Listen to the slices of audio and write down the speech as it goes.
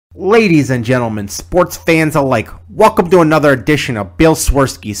Ladies and gentlemen, sports fans alike, welcome to another edition of Bill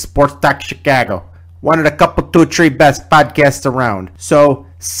Swerski, Sports Talk Chicago. One of the couple, two, three best podcasts around. So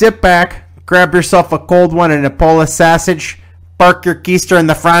sit back, grab yourself a cold one and a Polish sausage, park your keister in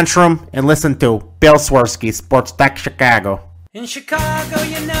the French room, and listen to Bill Swerski, Sports Talk Chicago. In Chicago,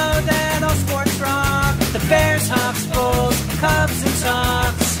 you know that all sports rock. The Bears, Hawks, Bulls, Cubs and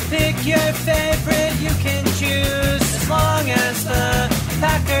Sox. Pick your favorite, you can choose. As long as the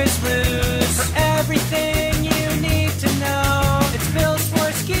Packers lose. For everything you need to know, it's Bill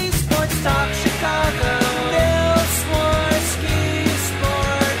Swerski, Sports Talk Chicago. Bill Swerski,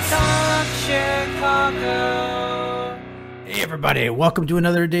 Sports Talk Chicago. Hey everybody, welcome to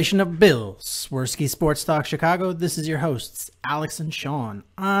another edition of Bill Swerski Sports Talk Chicago. This is your hosts, Alex and Sean.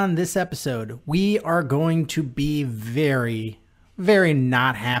 On this episode, we are going to be very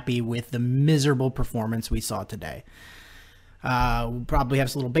not happy with the miserable performance we saw today. We'll probably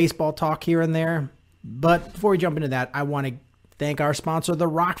have some little baseball talk here and there. But before we jump into that, I want to thank our sponsor, the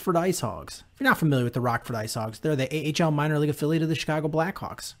Rockford Ice Hogs. If you're not familiar with the Rockford Ice Hogs, they're the AHL minor league affiliate of the Chicago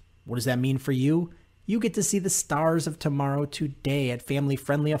Blackhawks. What does that mean for you? You get to see the stars of tomorrow today at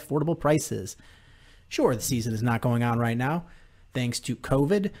family-friendly, affordable prices. Sure, the season is not going on right now, thanks to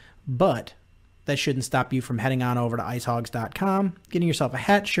COVID, but that shouldn't stop you from heading on over to icehogs.com, getting yourself a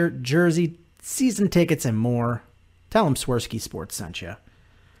hat, shirt, jersey, season tickets, and more. Tell them Swerski Sports sent you.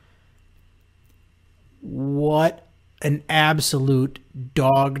 What an absolute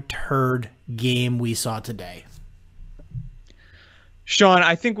dog turd game we saw today. Sean,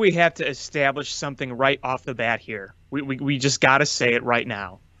 I think we have to establish something right off the bat here. We just got to say it right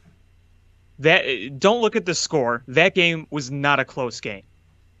now. Don't look at the score. That game was not a close game.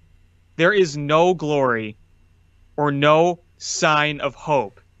 There is no glory or no sign of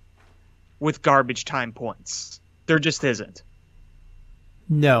hope with garbage time points. There just isn't.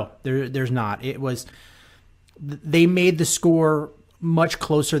 No, there's not. They made the score much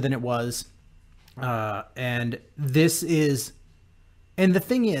closer than it was. And the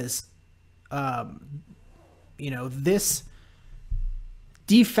thing is, this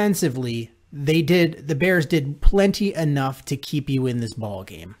defensively, the Bears did plenty enough to keep you in this ball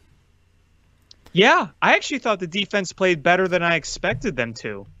game. Yeah, I actually thought the defense played better than I expected them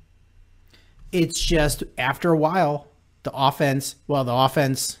to. It's just after a while, the offense,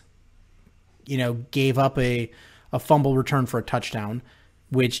 gave up a fumble return for a touchdown,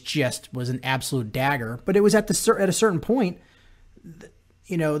 which just was an absolute dagger. But it was at a certain point,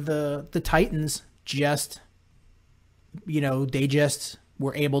 the Titans just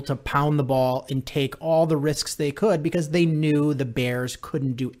were able to pound the ball and take all the risks they could because they knew the Bears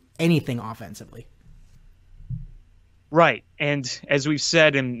couldn't do anything offensively. Right. And as we've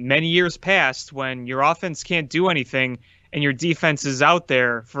said in many years past, when your offense can't do anything and your defense is out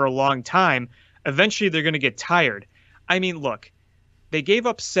there for a long time, eventually they're going to get tired. I mean, look, they gave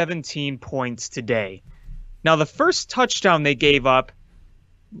up 17 points today. Now, the first touchdown they gave up,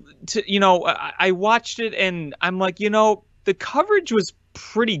 I watched it and I'm like, the coverage was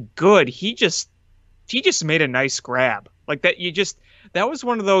pretty good. He just made a nice grab. Like that, that was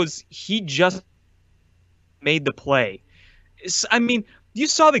one of those, he just made the play. I mean, you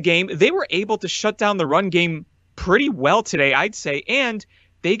saw the game. They were able to shut down the run game pretty well today, I'd say, and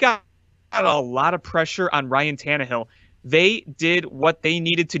they got a lot of pressure on Ryan Tannehill. They did what they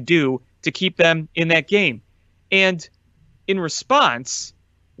needed to do to keep them in that game. And in response,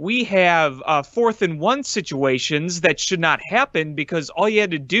 we have 4th and 1 situations that should not happen because all you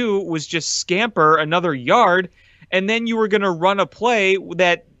had to do was just scamper another yard, and then you were going to run a play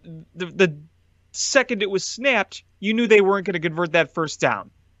that the second it was snapped, you knew they weren't going to convert that first down.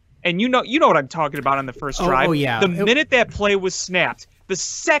 And you know what I'm talking about on the first drive. Oh, yeah. The minute that play was snapped, the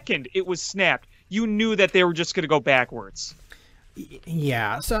second it was snapped, you knew that they were just going to go backwards.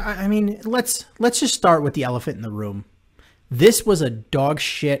 Yeah. So, I mean, let's just start with the elephant in the room. This was a dog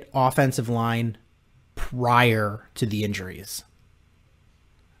shit offensive line prior to the injuries.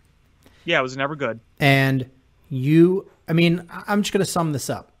 Yeah, it was never good. And I'm just going to sum this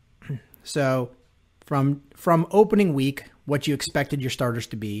up. So from opening week, what you expected your starters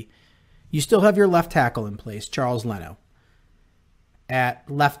to be, you still have your left tackle in place, Charles Leno. At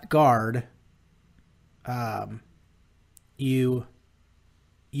left guard, you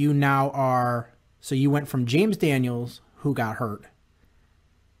now are, so you went from James Daniels, who got hurt,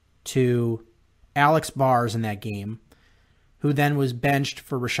 to Alex Bars in that game, who then was benched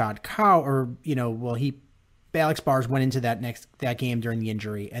for Rashad Cow, Alex Bars went into that game during the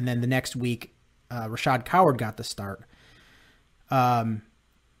injury, and then the next week, Rashad Coward got the start. And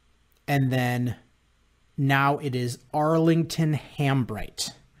then now it is Arlington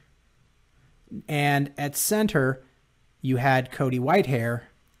Hambright And at center, you had Cody Whitehair.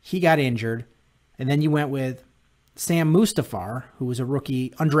 He got injured. And then you went with Sam Mustafar, who was a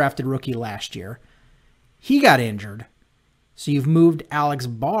rookie, undrafted rookie last year. He got injured. So you've moved Alex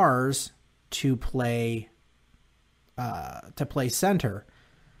Bars to play center.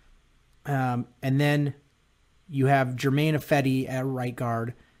 And then you have Jermaine Ifedi at right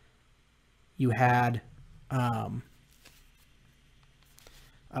guard. You had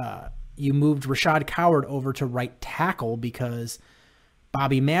you moved Rashad Coward over to right tackle because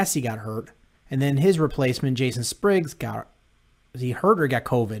Bobby Massey got hurt. And then his replacement, Jason Spriggs, was he hurt or got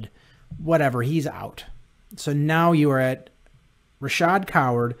COVID? Whatever, he's out. So now you are at Rashad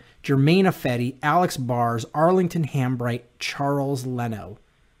Coward, Jermaine Ifedi, Alex Bars, Arlington Hambright, Charles Leno.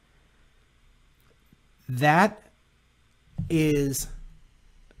 That is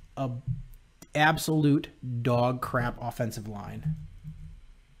a absolute dog crap offensive line.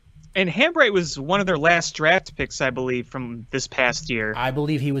 And Hambright was one of their last draft picks, I believe, from this past year. I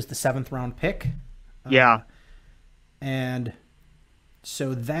believe he was the 7th round pick. Yeah. And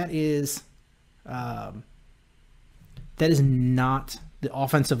so that is not the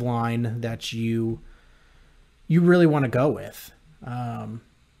offensive line that you really want to go with.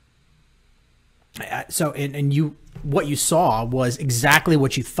 What you saw was exactly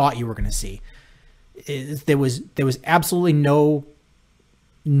what you thought you were going to see. There was absolutely no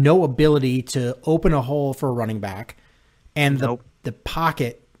ability to open a hole for a running back, and the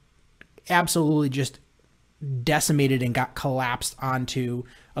pocket absolutely just decimated and got collapsed onto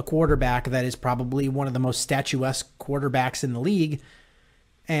a quarterback that is probably one of the most statuesque quarterbacks in the league,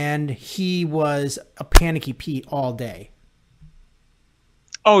 and he was a panicky Pete all day.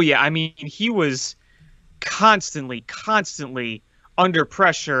 Oh, yeah. I mean, he was constantly under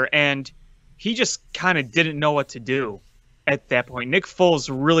pressure, and he just kind of didn't know what to do at that point. Nick Foles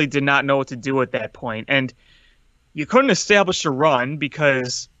really did not know what to do at that point, and you couldn't establish a run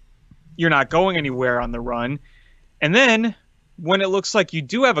because you're not going anywhere on the run. And then when it looks like you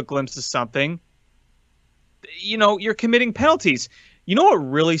do have a glimpse of something, you're committing penalties. You know what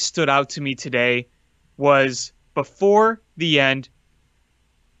really stood out to me today was before the end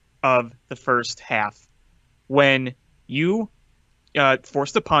of the first half, when you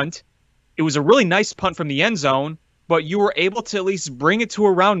forced a punt. It was a really nice punt from the end zone, but you were able to at least bring it to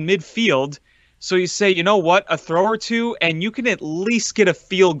around midfield. So you say, you know what, a throw or two, and you can at least get a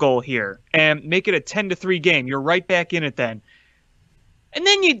field goal here and make it a 10-3 game. You're right back in it then. And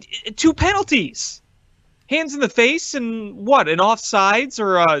then 2 penalties. Hands in the face and what, an offsides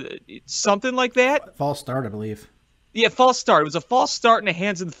or something like that? False start, I believe. Yeah, false start. It was a false start and a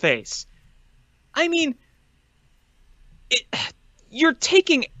hands in the face. I mean, you're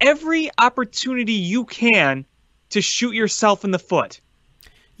taking every opportunity you can to shoot yourself in the foot.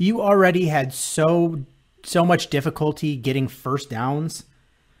 You already had so much difficulty getting first downs,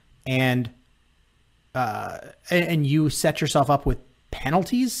 and you set yourself up with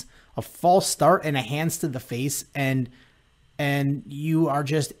penalties, a false start, and a hands to the face, and you are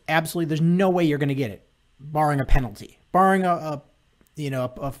just absolutely, there's no way you're going to get it, barring a penalty, barring a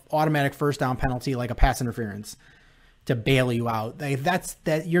automatic first down penalty like a pass interference to bail you out.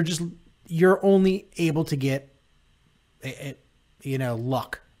 You're only able to get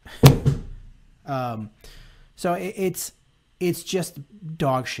luck. So it's just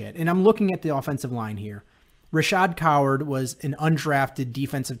dog shit. And I'm looking at the offensive line here. Rashad Coward was an undrafted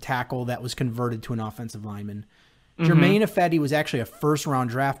defensive tackle that was converted to an offensive lineman. Mm-hmm. Jermaine Ifedi was actually a first-round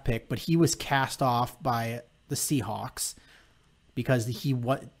draft pick, but he was cast off by the Seahawks because he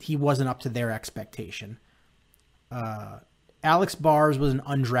wasn't up to their expectation. Alex Bars was an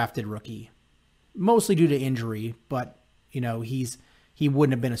undrafted rookie, mostly due to injury, but he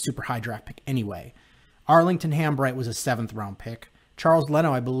wouldn't have been a super high draft pick anyway. Arlington Hambright was a 7th round pick. Charles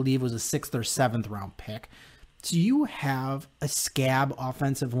Leno, I believe, was a 6th or 7th round pick. So you have a scab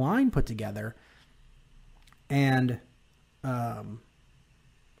offensive line put together, and what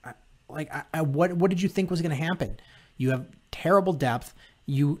did you think was going to happen? You have terrible depth,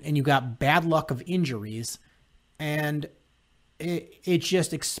 you got bad luck of injuries, and it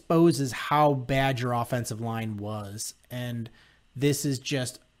just exposes how bad your offensive line was. And this is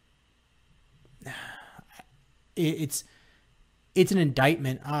just it's an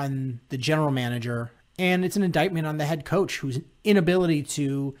indictment on the general manager, and it's an indictment on the head coach, whose inability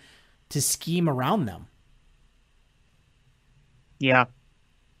to scheme around them. Yeah.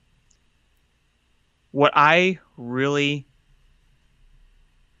 What I really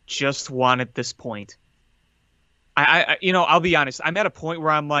just want at this point, I'll be honest, I'm at a point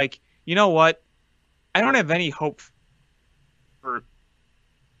where I'm like, you know what? I don't have any hope for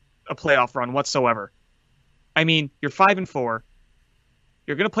a playoff run whatsoever. I mean, you're 5-4.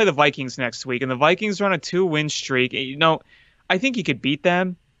 You're going to play the Vikings next week, and the Vikings are on a 2-win streak. You know, I think you could beat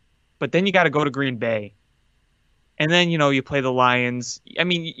them, but then you got to go to Green Bay. And then, you know, you play the Lions. I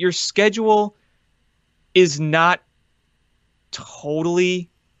mean, your schedule is not totally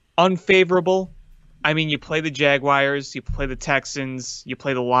unfavorable. I mean, you play the Jaguars, you play the Texans, you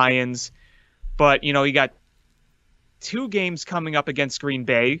play the Lions, but, you know, you got 2 games coming up against Green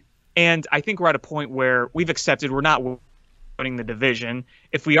Bay, and I think we're at a point where we've accepted we're not winning the division.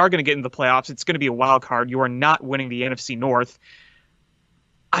 If we are going to get into the playoffs, it's going to be a wild card. You are not winning the NFC North.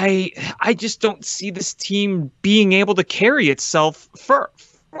 I just don't see this team being able to carry itself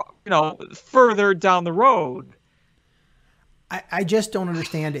further down the road. I just don't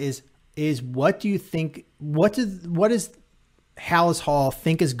understand is what do you think, what does Hallis Hall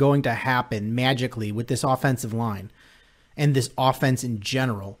think is going to happen magically with this offensive line and this offense in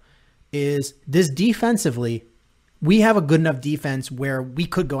general? Is this defensively, we have a good enough defense where we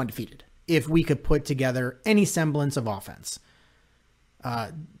could go undefeated if we could put together any semblance of offense.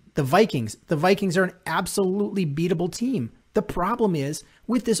 The Vikings are an absolutely beatable team. The problem is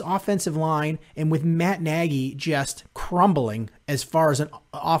with this offensive line and with Matt Nagy just crumbling as far as an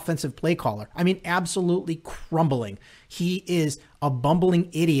offensive play caller. I mean, absolutely crumbling. He is a bumbling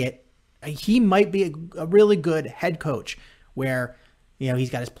idiot. He might be a really good head coach where, you know, he's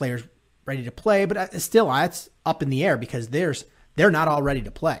got his players ready to play, but still it's up in the air because they're not all ready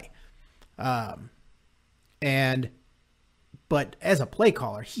to play. But as a play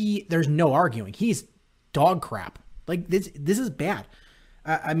caller, there's no arguing. He's dog crap. Like this is bad.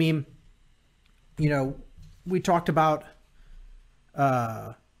 I mean, you know, we talked about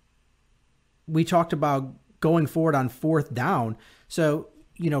going forward on 4th down. So,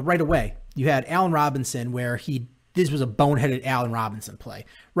 you know, right away you had Allen Robinson where this was a boneheaded Allen Robinson play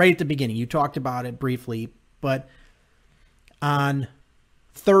right at the beginning. You talked about it briefly, but on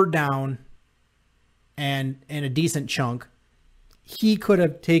 3rd down and a decent chunk, he could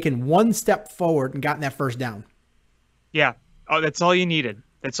have taken 1 step forward and gotten that 1st down. Yeah. Oh, that's all you needed.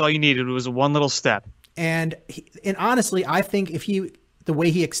 That's all you needed. It was one little step. And honestly, I think the way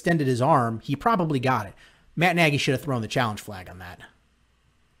he extended his arm, he probably got it. Matt Nagy should have thrown the challenge flag on that.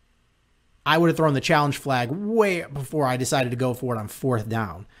 I would have thrown the challenge flag way before I decided to go for it on 4th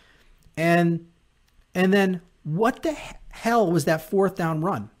down. And then what the hell was that 4th down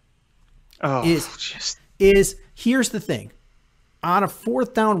run? Oh, here's the thing. On a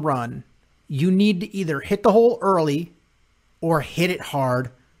 4th down run, you need to either hit the hole early or hit it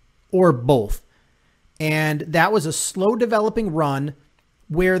hard or both. And that was a slow developing run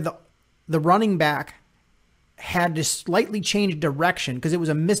where the running back had to slightly change direction because it was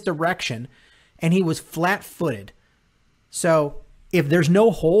a misdirection and he was flat-footed. So if there's no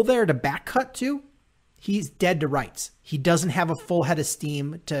hole there to back cut to, he's dead to rights. He doesn't have a full head of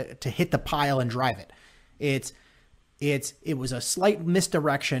steam to hit the pile and drive it. It was a slight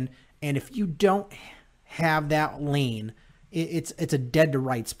misdirection, and if you don't have that lane, it's a dead to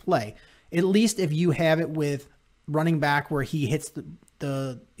rights play. At least if you have it with running back where he hits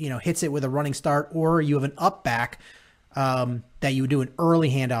hits it with a running start, or you have an up back that you do an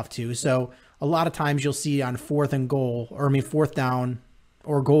early handoff to. So a lot of times you'll see on 4th down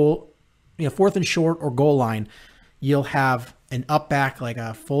or goal, 4th and short or goal line, you'll have an up back like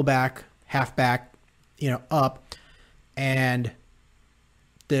a fullback, halfback, up. And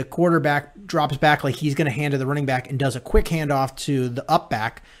the quarterback drops back like he's going to hand to the running back and does a quick handoff to the up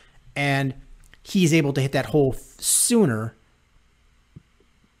back, and he's able to hit that hole sooner,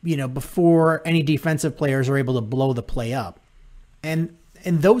 before any defensive players are able to blow the play up. And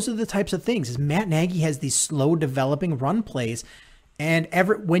those are the types of things. Is Matt Nagy has these slow developing run plays, and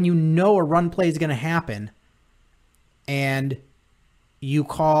when a run play is going to happen, and you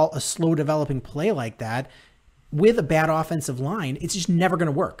call a slow developing play like that, with a bad offensive line, it's just never going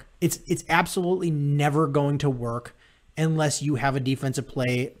to work. It's absolutely never going to work unless you have a defensive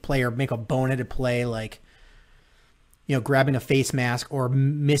player make a boneheaded play like, grabbing a face mask or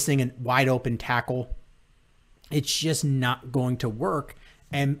missing a wide open tackle. It's just not going to work.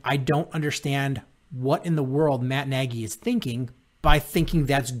 And I don't understand what in the world Matt Nagy is thinking by thinking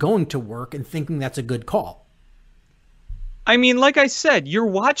that's going to work and thinking that's a good call. I mean, like I said, you're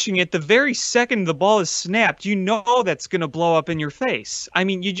watching it the very second the ball is snapped. You know that's going to blow up in your face. I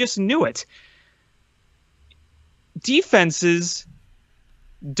mean, you just knew it. Defenses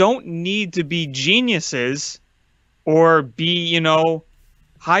don't need to be geniuses or be,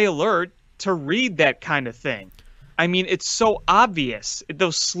 high alert to read that kind of thing. I mean, it's so obvious.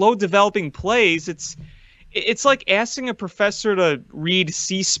 Those slow developing plays, It's like asking a professor to read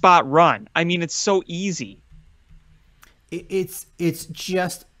C spot run. I mean, it's so easy. It's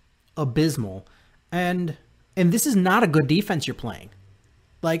just abysmal, and this is not a good defense you're playing.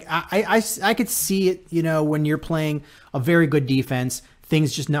 Like I could see it, when you're playing a very good defense,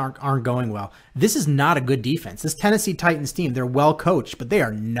 things just aren't going well. This is not a good defense. This Tennessee Titans team, they're well coached, but they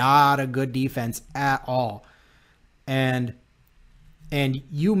are not a good defense at all. And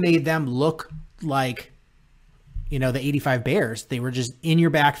you made them look like, the 85 Bears. They were just in your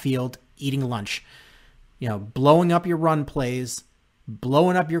backfield eating lunch, blowing up your run plays,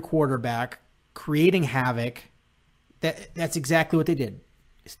 blowing up your quarterback, creating havoc. That's exactly what they did.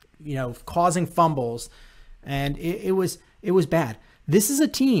 Causing fumbles, and it was bad. This is a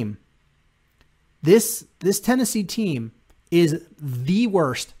team. This Tennessee team is the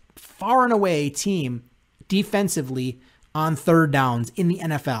worst, far and away, team defensively on third downs in the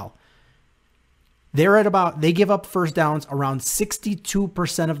NFL. They give up first downs around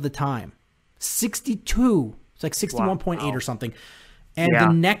 62% of the time. 62. It's like 61.8 or something. And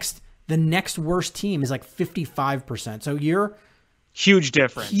the next worst team is like 55%. So you're huge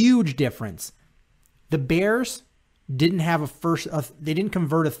difference. The Bears didn't have they didn't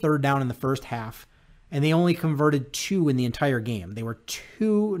convert a third down in the first half, and they only converted 2 in the entire game. They were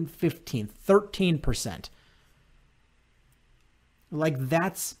 2 and 15, 13%. Like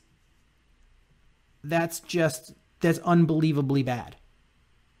that's unbelievably bad.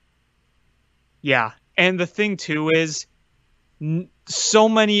 Yeah. And the thing too is so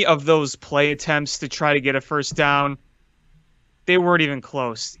many of those play attempts to try to get a first down, they weren't even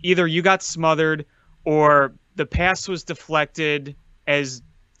close. Either you got smothered or the pass was deflected as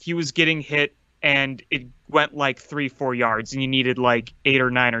he was getting hit and it went like 3-4 yards and you needed like 8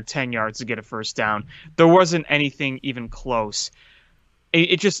 or 9 or 10 yards to get a first down. There wasn't anything even close.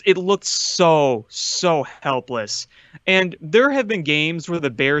 It looked so helpless. And there have been games where the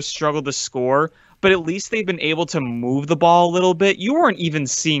Bears struggled to score, but at least they've been able to move the ball a little bit. You weren't even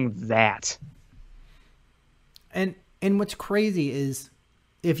seeing that. And what's crazy is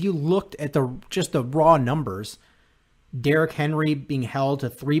if you looked at the raw numbers, Derrick Henry being held to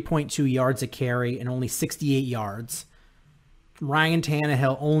 3.2 yards a carry and only 68 yards. Ryan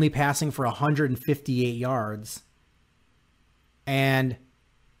Tannehill only passing for 158 yards. And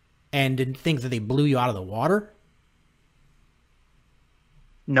didn't think that they blew you out of the water?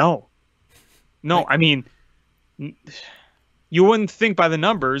 No. I mean, you wouldn't think by the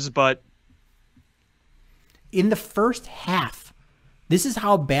numbers, but in the first half, this is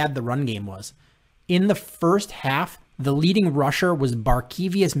how bad the run game was. In the first half, the leading rusher was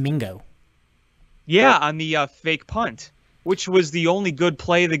Barkevious Mingo. Yeah, on the fake punt, which was the only good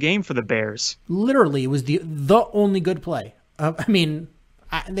play of the game for the Bears. Literally, it was the only good play.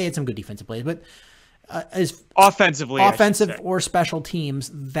 They had some good defensive plays, but as offensive or special teams,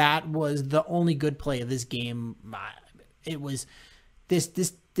 that was the only good play of this game. It was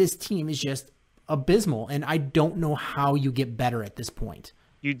this team is just abysmal, and I don't know how you get better at this point.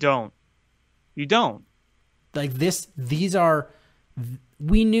 You don't. Like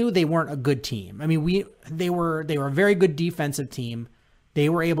we knew they weren't a good team. I mean, they were a very good defensive team. They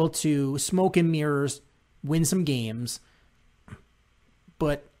were able to smoke and mirrors, win some games.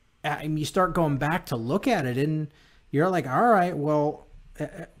 But you start going back to look at it, and you're like, all right, well,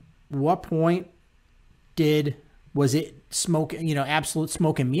 at what point was it smoke, absolute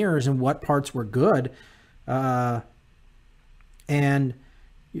smoke and mirrors, and what parts were good? And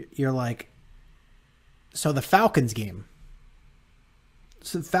you're like, so the Falcons game.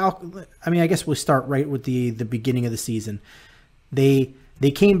 So I guess we'll start right with the beginning of the season. They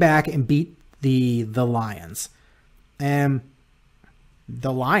came back and beat the Lions, and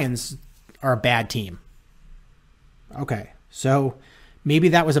the Lions are a bad team. Okay, so maybe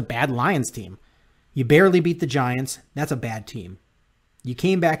that was a bad Lions team. You barely beat the Giants. That's a bad team. You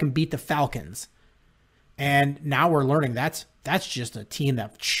came back and beat the Falcons. And now we're learning that's just a team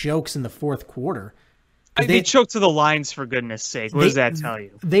that chokes in the fourth quarter. They choked to the Lions, for goodness sake. What does that tell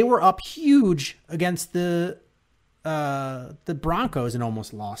you? They were up huge against the Broncos and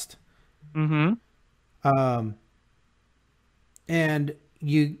almost lost. Mm-hmm. And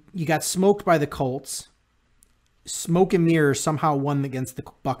you got smoked by the Colts. Smoke and mirrors somehow won against the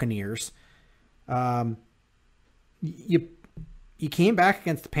Buccaneers. You came back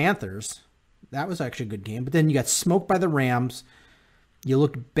against the Panthers. That was actually a good game. But then you got smoked by the Rams. You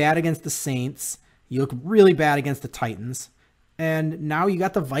looked bad against the Saints. You look really bad against the Titans. And now you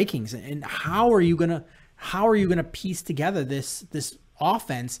got the Vikings. And how are you gonna piece together this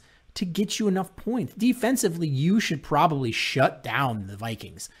offense to get you enough points? Defensively, you should probably shut down the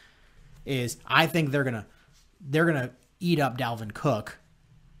Vikings. I think they're gonna they're going to eat up Dalvin Cook.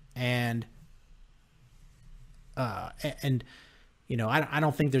 And you know, I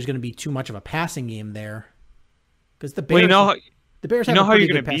don't think there's going to be too much of a passing game there, because the Bears. Well, the Bears. You have know a how you're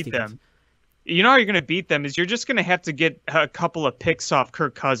pretty going good to pass beat defense. them. You know how you're going to beat them is you're just going to have to get a couple of picks off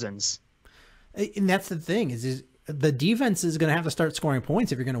Kirk Cousins. And that's the thing is the defense is going to have to start scoring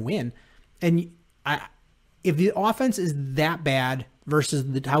points if you're going to win. And if the offense is that bad versus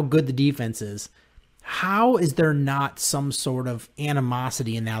how good the defense is, how is there not some sort of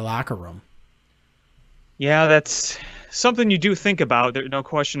animosity in that locker room? Yeah, that's something you do think about. There's no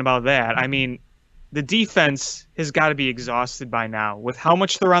question about that. I mean, the defense has got to be exhausted by now with how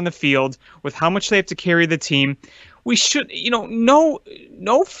much they're on the field, with how much they have to carry the team. We should, you know,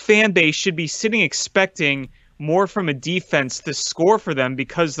 no fan base should be sitting expecting more from a defense to score for them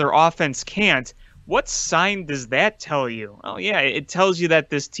because their offense can't. What sign does that tell you? Oh, yeah, it tells you that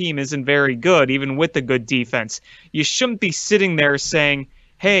this team isn't very good, even with the good defense. You shouldn't be sitting there saying,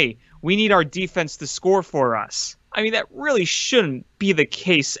 hey, we need our defense to score for us. I mean, that really shouldn't be the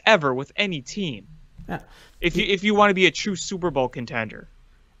case ever with any team. Yeah. If you want to be a true Super Bowl contender.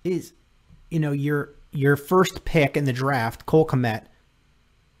 Is, you know, your first pick in the draft, Cole Kmet,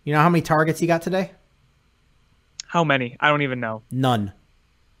 you know how many targets he got today? How many? I don't even know. None.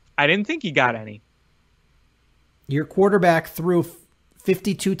 I didn't think he got any. Your quarterback threw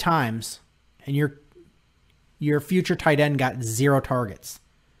 52 times, and your future tight end got 0 targets.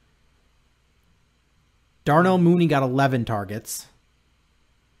 Darnell Mooney got 11 targets.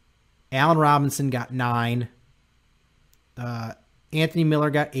 Allen Robinson got 9. Anthony Miller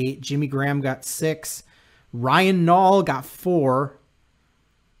got 8. Jimmy Graham got 6. Ryan Nall got 4.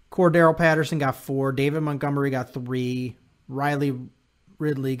 Cordero Patterson got 4. David Montgomery got 3. Riley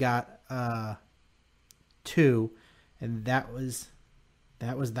Ridley got 2. And that was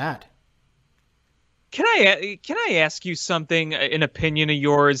that. Can I ask you something, an opinion of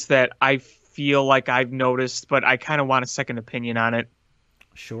yours that I feel like I've noticed, but I kind of want a second opinion on it?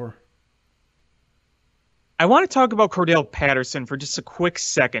 Sure. I want to talk about Cordell Patterson for just a quick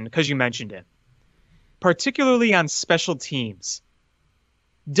second because you mentioned it, particularly on special teams.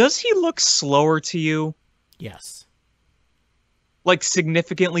 Does he look slower to you? Yes. Like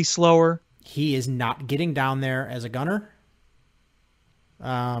significantly slower? He is not getting down there as a gunner.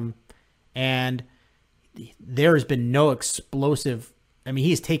 And there has been no explosive. I mean,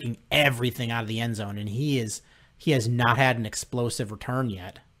 he's taking everything out of the end zone, and he has not had an explosive return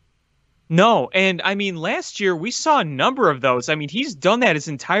yet. No, and I mean, last year we saw a number of those. I mean, he's done that his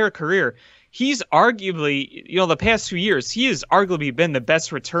entire career. He's arguably, you know, the past 2 years, he has arguably been the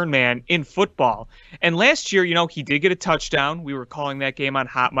best return man in football. And last year, you know, he did get a touchdown. We were calling that game on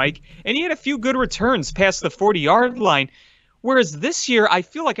Hot Mic, and he had a few good returns past the 40-yard line. Whereas this year, I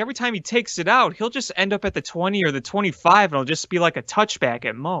feel like every time he takes it out, he'll just end up at the 20 or the 25, and it'll just be like a touchback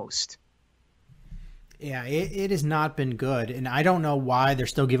at most. Yeah, it has not been good, and I don't know why they're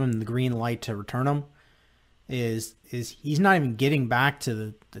still giving him the green light to return him. Is he's not even getting back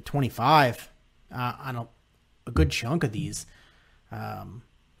to the 25 on a good chunk of these,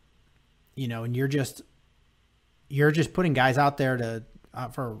 you know, and you're just putting guys out there to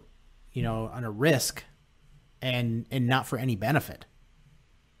for, you know, on a risk and not for any benefit.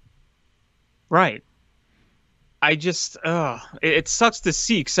 Right. I just, it sucks to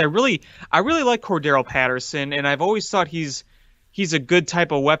see because I really like Cordero Patterson, and I've always thought he's a good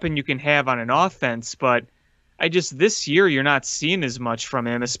type of weapon you can have on an offense, but this year you're not seeing as much from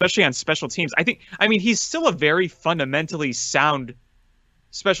him, especially on special teams. I mean, he's still a very fundamentally sound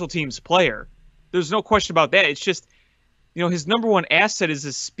special teams player. There's no question about that. It's just, you know, his number one asset is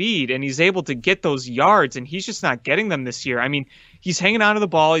his speed, and he's able to get those yards, and he's just not getting them this year. I mean, he's hanging on to the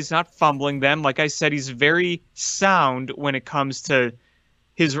ball. He's not fumbling them. Like I said, he's very sound when it comes to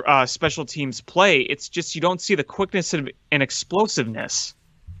his special teams play. It's just you don't see the quickness and explosiveness.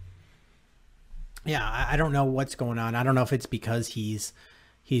 Yeah, I don't know what's going on. I don't know if it's because he's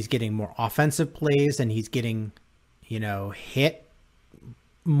getting more offensive plays and he's getting, you know, hit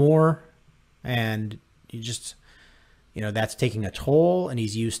more, and you just, you know, that's taking a toll, and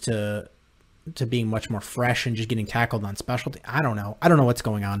he's used to being much more fresh and just getting tackled on specialty. I don't know what's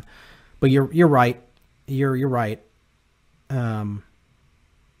going on, but you're right. You're right. But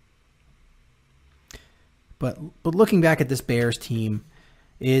looking back at this Bears team,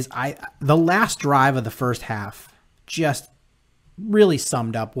 the last drive of the first half just really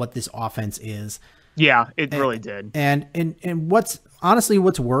summed up what this offense is. Yeah, it really did. And what's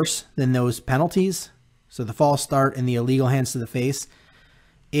worse than those penalties, so the false start and the illegal hands to the face,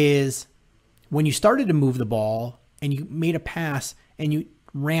 is when you started to move the ball and you made a pass and you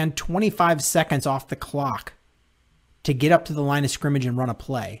ran 25 seconds off the clock to get up to the line of scrimmage and run a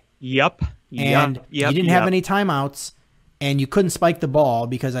play. Yep. And you didn't have any timeouts, and you couldn't spike the ball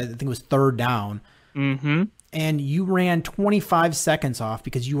because I think it was third down. Mm-hmm. And you ran 25 seconds off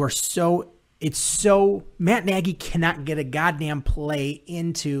because you are Matt Nagy cannot get a goddamn play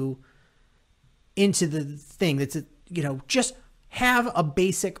into the thing. That's, just have a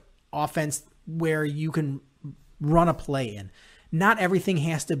basic offense where you can run a play in. Not everything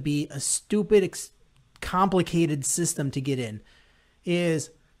has to be a stupid, complicated system to get in.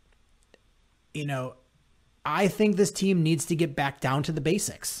 I think this team needs to get back down to the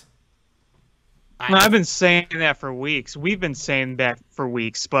basics. I've been saying that for weeks. We've been saying that for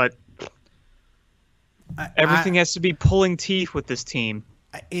weeks, but everything has to be pulling teeth with this team.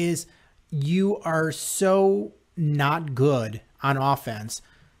 You are so not good on offense.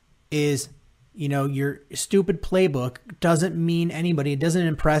 Your stupid playbook doesn't mean anybody. It doesn't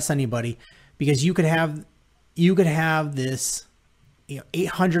impress anybody, because you could have this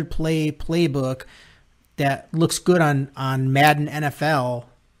 800 play playbook that looks good on Madden NFL,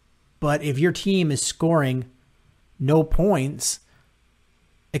 but if your team is scoring no points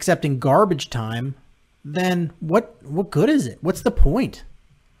except in garbage time, then what good is it? What's the point?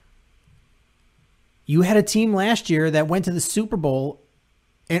 You had a team last year that went to the Super Bowl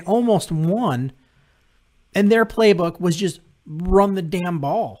and almost won, and their playbook was just run the damn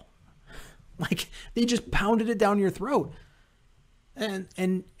ball. Like, they just pounded it down your throat.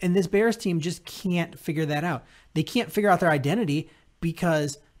 And this Bears team just can't figure that out. They can't figure out their identity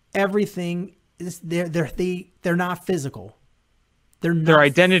because everything is they're not physical. Their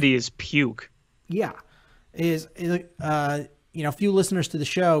identity is puke. Yeah. A few listeners to the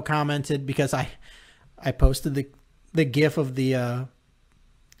show commented because I posted the gif of the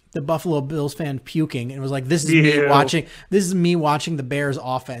Buffalo Bills fan puking, and it was like, this is me watching the Bears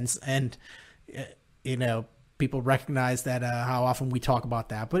offense, and people recognize that how often we talk about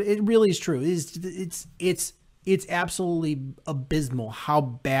that, but it really is true. It's absolutely abysmal how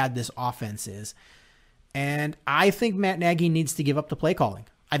bad this offense is. And I think Matt Nagy needs to give up the play calling.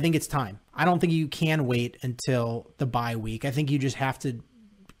 I think it's time. I don't think you can wait until the bye week. I think you just have to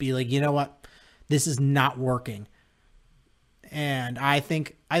be like, you know what? This is not working. And I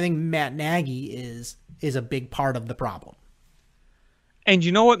think Matt Nagy is a big part of the problem. And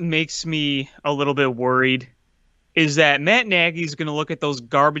you know what makes me a little bit worried? Is that Matt Nagy's going to look at those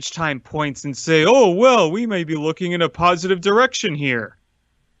garbage time points and say, oh, well, we may be looking in a positive direction here.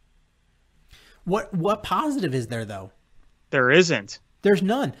 What positive is there, though? There isn't. There's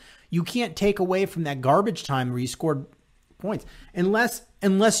none. You can't take away from that garbage time where you scored points unless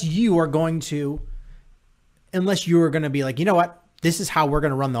you are going to be like, you know what, this is how we're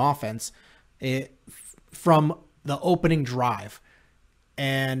going to run the offense from the opening drive.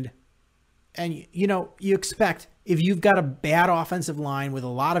 And you expect, if you've got a bad offensive line with a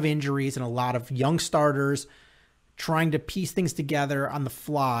lot of injuries and a lot of young starters trying to piece things together on the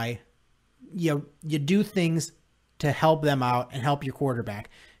fly, you do things to help them out and help your quarterback.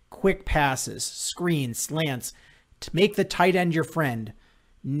 Quick passes, screens, slants, to make the tight end your friend.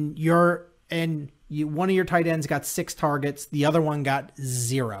 One of your tight ends got 6 targets, the other one got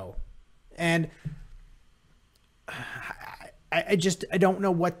 0. And I don't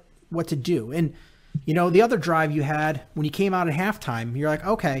know what to do. And the other drive you had when you came out at halftime, you're like,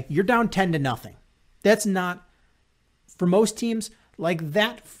 okay, you're down 10-0. That's not, for most teams like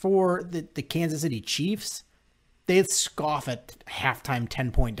that. For the Kansas City Chiefs, they scoff at halftime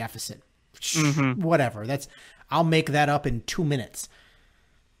 10-point deficit. Mm-hmm. Whatever. I'll make that up in 2 minutes.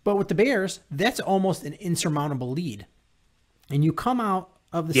 But with the Bears, that's almost an insurmountable lead. And you come out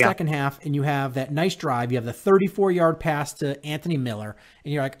of the second half and you have that nice drive. You have the 34-yard pass to Anthony Miller.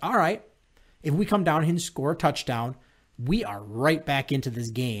 And you're like, all right, if we come down here and score a touchdown, we are right back into this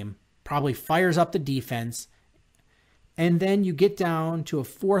game. Probably fires up the defense. And then you get down to a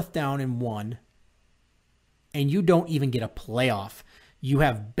 4th down and 1. And you don't even get a playoff. You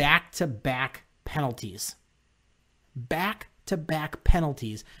have back-to-back penalties. Back-to-back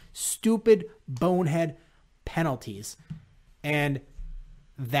penalties. Stupid, bonehead penalties. And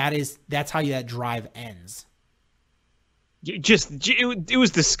that's how that drive ends. It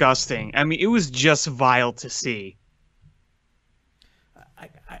was disgusting. I mean, it was just vile to see.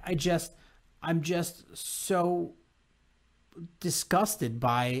 I'm just so disgusted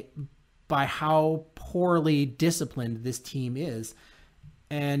by how poorly disciplined this team is.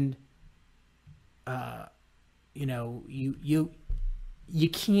 And you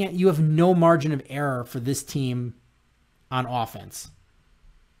have no margin of error for this team on offense.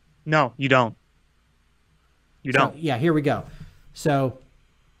 No, you don't. You don't. Yeah, here we go. So,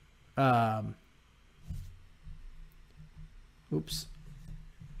 Oops.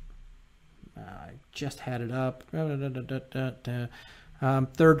 I just had it up.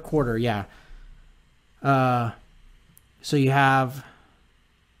 Third quarter, yeah. So you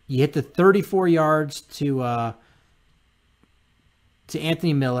hit the 34 yards to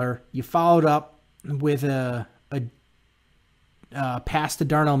Anthony Miller. You followed up with a pass to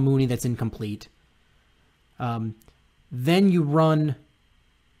Darnell Mooney that's incomplete. Then you run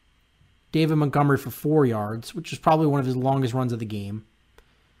David Montgomery for 4 yards, which is probably one of his longest runs of the game.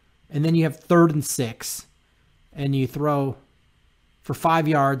 And then you have 3rd and 6, and you throw for 5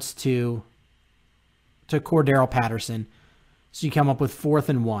 yards to Cordero Patterson. So you come up with 4th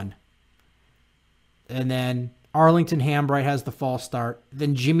and 1. And then Arlington Hambright has the false start.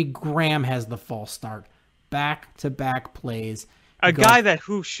 Then Jimmy Graham has the false start. Back-to-back plays. A guy that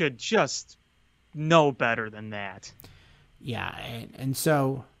who should just know better than that. Yeah, and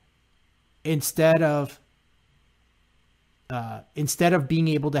so instead of being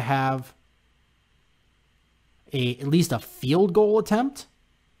able to have at least a field goal attempt,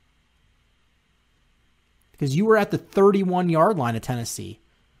 because you were at the 31-yard line of Tennessee.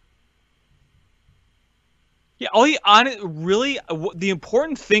 Yeah, really, the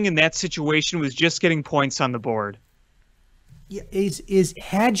important thing in that situation was just getting points on the board. Yeah,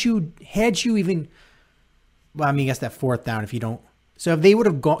 had you even, well, I mean, I guess that 4th down, if you don't, so if they would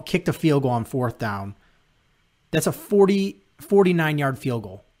have kicked a field goal on 4th down, that's a 49-yard field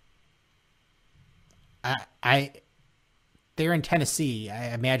goal. They're in Tennessee.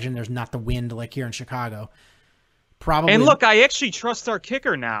 I imagine there's not the wind like here in Chicago. Probably. And look, I actually trust our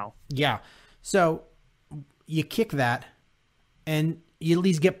kicker now. Yeah. So you kick that, and you at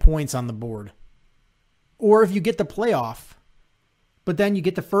least get points on the board. Or if you get the playoff, but then you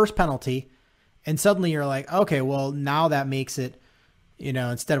get the first penalty, and suddenly you're like, okay, well, now that makes it,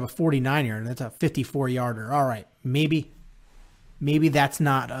 instead of a 49-yarder, that's a 54-yarder. All right, maybe that's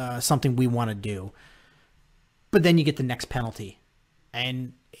not something we want to do. But then you get the next penalty,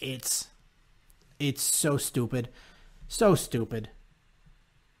 and it's so stupid. So stupid.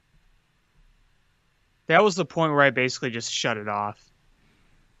 That was the point where I basically just shut it off.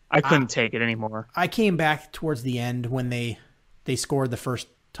 I couldn't take it anymore. I came back towards the end when they scored the first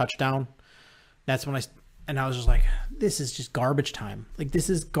touchdown. That's when I was just like, this is just garbage time. Like, this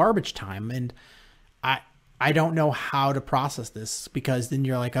is garbage time. And I don't know how to process this, because then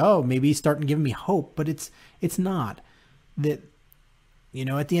you're like, oh, maybe he's starting giving me hope, but it's not. That,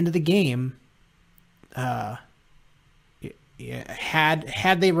 at the end of the game, had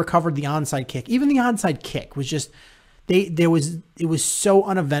they recovered the onside kick, even the onside kick was just, it was so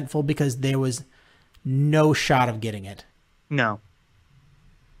uneventful because there was no shot of getting it. No.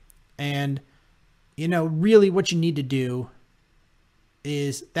 And, really what you need to do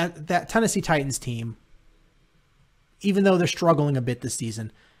is that Tennessee Titans team, even though they're struggling a bit this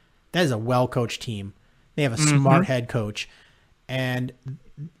season, that is a well-coached team. They have a smart head coach, and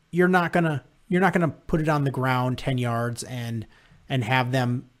you're not gonna put it on the ground 10 yards and have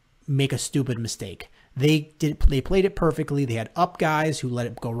them make a stupid mistake. They played it perfectly. They had up guys who let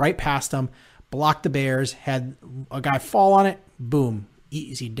it go right past them, blocked the Bears, had a guy fall on it, boom,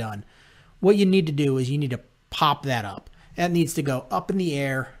 easy done. What you need to do is you need to pop that up. That needs to go up in the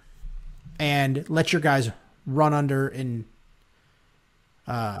air and let your guys run under and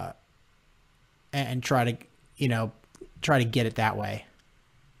try to get it that way.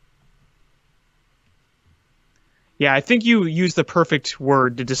 Yeah, I think you used the perfect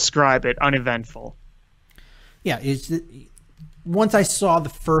word to describe it: uneventful. Yeah, once I saw the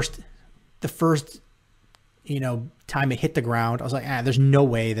first time it hit the ground, I was like, there's no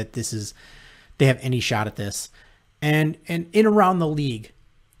way that they have any shot at this. And in around the league,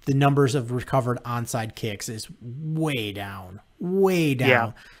 the numbers of recovered onside kicks is way down.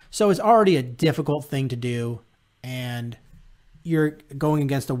 Yeah. So it's already a difficult thing to do, and you're going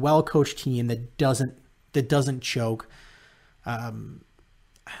against a well-coached team that doesn't choke.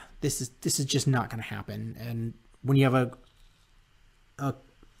 This is just not going to happen. And when you have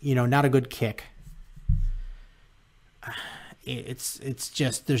not a good kick, it's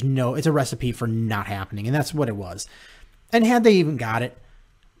a recipe for not happening, and that's what it was. And had they even got it,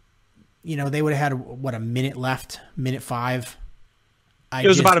 they would have had a minute left, minute 5. It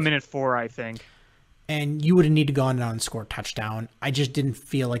was about a minute 4, I think. And you would have needed to go on and score a touchdown. I just didn't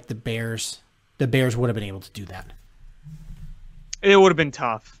feel like the Bears would have been able to do that. It would have been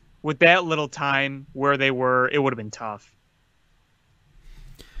tough. With that little time where they were, it would have been tough.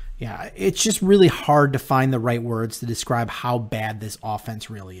 Yeah, it's just really hard to find the right words to describe how bad this offense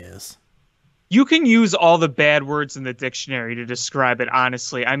really is. You can use all the bad words in the dictionary to describe it,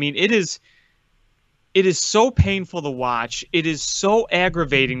 honestly. I mean, it is it is so painful to watch. It is so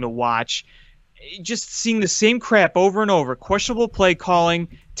aggravating to watch. Just seeing the same crap over and over. Questionable play calling,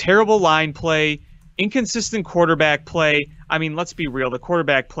 terrible line play, inconsistent quarterback play. I mean, let's be real. The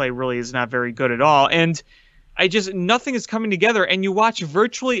quarterback play really is not very good at all. And nothing is coming together. And you watch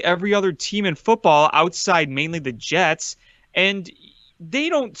virtually every other team in football outside mainly the Jets, and they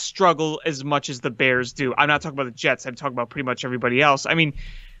don't struggle as much as the Bears do. I'm not talking about the Jets. I'm talking about pretty much everybody else. I mean,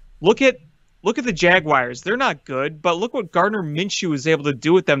 look at the Jaguars. They're not good, but look what Gardner Minshew was able to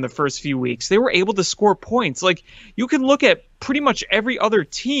do with them the first few weeks. They were able to score points. Like, you can look at pretty much every other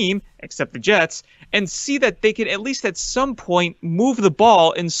team, except the Jets, and see that they can at least at some point move the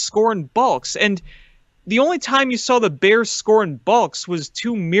ball and score in bulks. And the only time you saw the Bears score in bulks was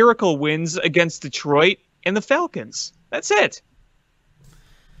 2 miracle wins against Detroit and the Falcons. That's it.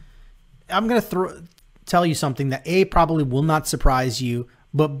 I'm going to tell you something that A, probably will not surprise you,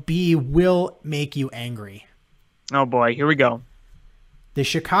 but B, will make you angry. Oh boy, here we go. The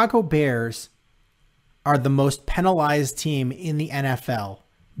Chicago Bears are the most penalized team in the NFL,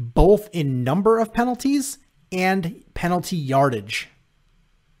 both in number of penalties and penalty yardage.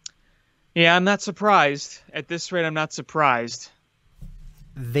 Yeah, I'm not surprised. At this rate, I'm not surprised.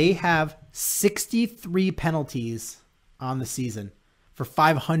 They have 63 penalties on the season for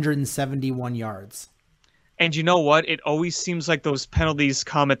 571 yards. And you know what? It always seems like those penalties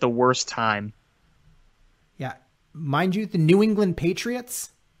come at the worst time. Yeah. Mind you, the New England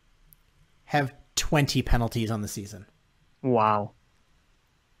Patriots have 20 penalties on the season. Wow.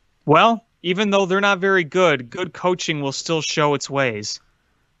 Well, even though they're not very good, good coaching will still show its ways.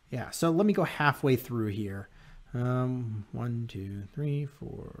 Yeah, so let me go halfway through here. 1, 2, 3,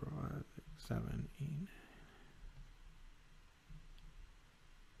 4, 5, 6, 7, 8.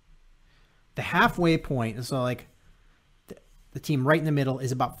 The halfway point, so like the team right in the middle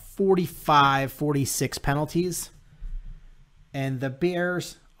is about 45, 46 penalties. And the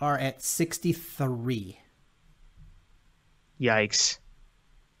Bears are at 63. Yikes.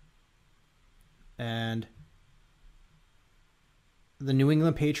 And the New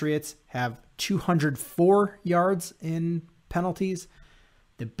England Patriots have 204 yards in penalties.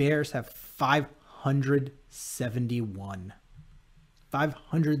 The Bears have 571.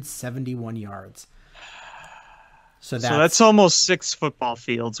 571 yards. So that's almost 6 football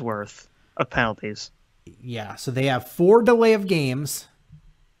fields worth of penalties. Yeah, so they have 4 delay of games,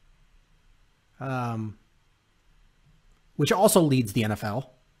 which also leads the NFL.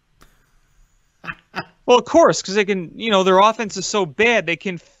 Well, of course, because they can, their offense is so bad, they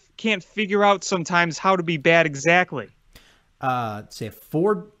can't figure out sometimes how to be bad exactly. Say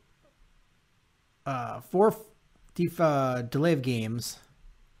 4 delay of games.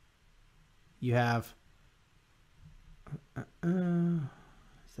 You have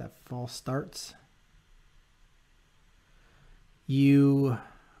is that false starts? You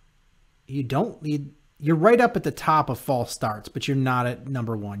don't lead. You're right up at the top of false starts, but you're not at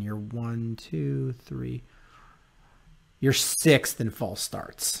number 1. You're 1, 2, 3. You're 6th in false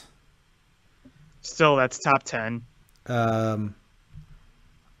starts. Still, that's top 10.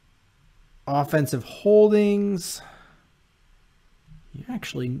 Offensive holdings.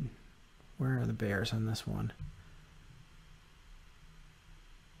 Where are the Bears on this one?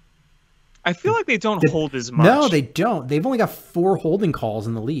 I feel like they don't hold as much. No, they don't. They've only got 4 holding calls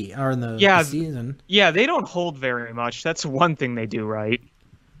in the league or in the season. Yeah, they don't hold very much. That's one thing they do right.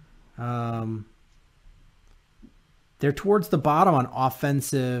 They're towards the bottom on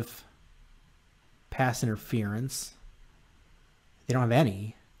offensive pass interference. They don't have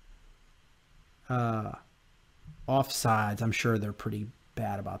any. Offsides, I'm sure they're pretty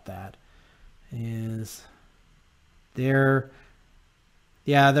bad about that. They're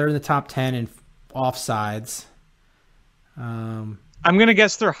in the top 10 in offsides. I'm going to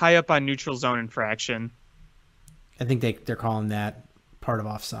guess they're high up on neutral zone infraction. I think they're calling that part of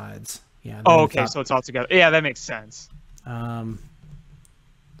offsides. Yeah. Oh, okay. So it's all together. Yeah, that makes sense. Let's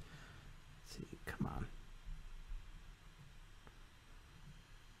see. Come on.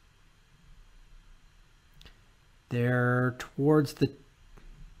 They're towards the...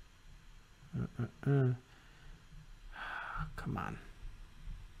 Come on.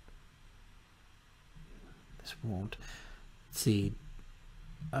 This won't. Let's see.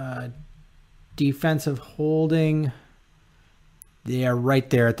 Defensive holding. They are right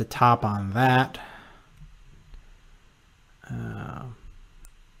there at the top on that.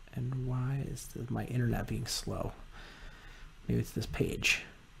 And why is my internet being slow? Maybe it's this page.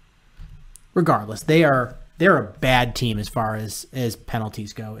 Regardless, they're a bad team as far as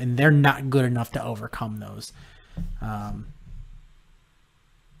penalties go, and they're not good enough to overcome those.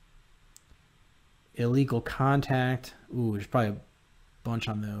 illegal contact. Ooh, there's probably a bunch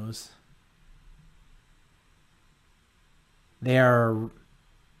on those. They are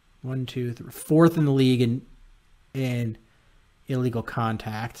 1, 2, 3, fourth in the league in illegal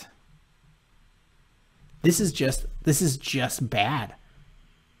contact. This is just bad.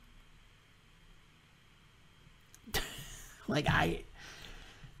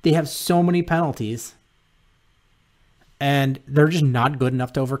 They have so many penalties, and they're just not good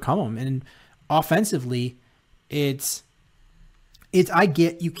enough to overcome them. And offensively, I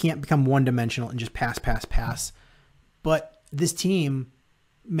get you can't become one-dimensional and just pass. But this team,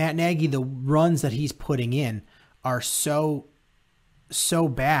 Matt Nagy, the runs that he's putting in are so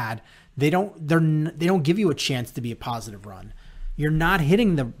bad. They don't give you a chance to be a positive run. You're not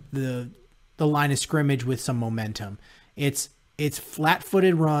hitting the line of scrimmage with some momentum. It's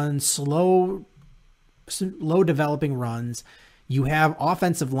flat-footed runs, slow developing runs. You have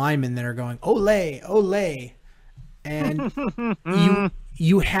offensive linemen that are going ole, and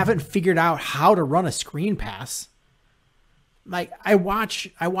you haven't figured out how to run a screen pass. Like I watch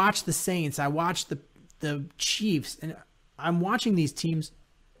the Saints, I watch the Chiefs, and I'm watching these teams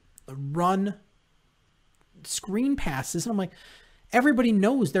run screen passes, and I'm like, everybody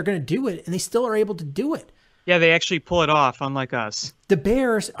knows they're going to do it, and they still are able to do it. Yeah, they actually pull it off, unlike us. The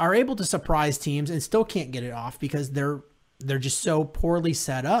Bears are able to surprise teams and still can't get it off because they're just so poorly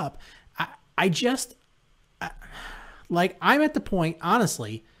set up. I'm at the point,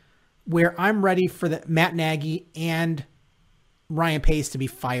 honestly, where I'm ready for the Matt Nagy and Ryan Pace to be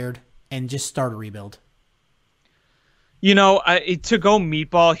fired and just start a rebuild. You know, to go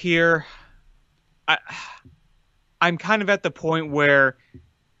meatball here, I'm kind of at the point where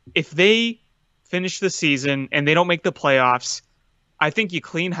if they finish the season and they don't make the playoffs, I think you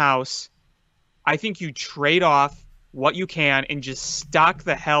clean house. I think you trade off what you can and just stock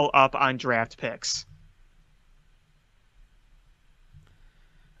the hell up on draft picks.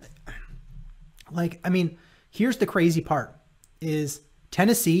 Here's the crazy part is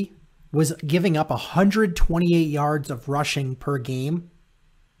Tennessee was giving up 128 yards of rushing per game,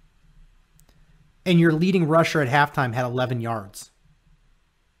 and your leading rusher at halftime had 11 yards.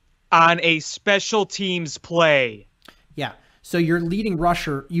 On a special teams play. Yeah. So your leading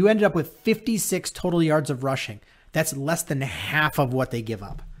rusher, you ended up with 56 total yards of rushing. That's less than half of what they give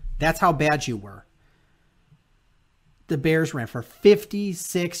up. That's how bad you were. The Bears ran for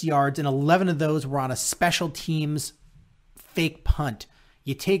 56 yards, and 11 of those were on a special teams fake punt.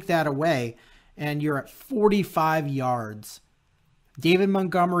 You take that away, and you're at 45 yards. David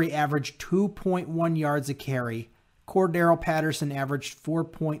Montgomery averaged 2.1 yards a carry. Cordero Patterson averaged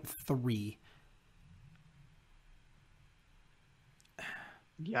 4.3.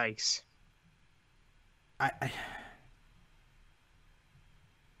 Yikes.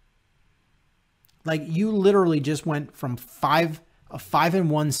 You literally just went from a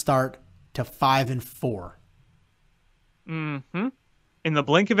 5-1 start to 5-4. Mm-hmm. In the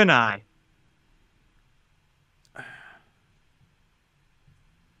blink of an eye.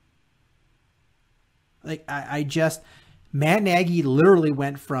 Matt Nagy literally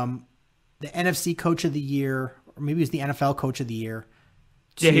went from the NFC Coach of the Year, or maybe it was the NFL Coach of the Year.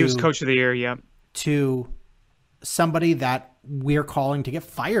 He was Coach of the Year, yeah. To somebody that we're calling to get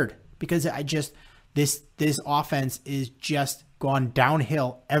fired because this offense is just gone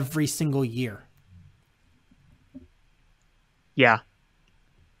downhill every single year. Yeah.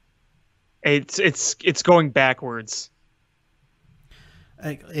 It's going backwards.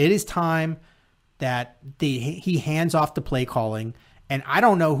 It is time that he hands off the play calling, and I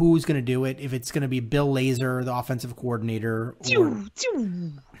don't know who's going to do it. If it's going to be Bill Lazor, the offensive coordinator, or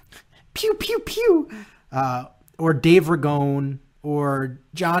pew pew pew, or Dave Ragone, or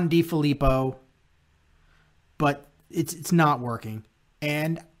John DeFilippo, but it's not working.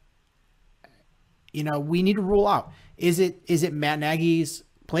 And we need to rule out: is it Matt Nagy's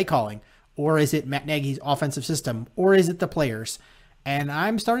play calling, or is it Matt Nagy's offensive system, or is it the players? And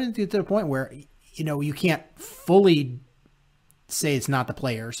I'm starting to get to the point where you can't fully say it's not the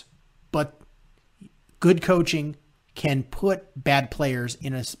players, but good coaching can put bad players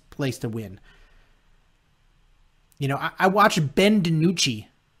in a place to win. I watched Ben DiNucci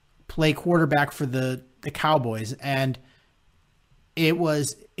play quarterback for the Cowboys, and it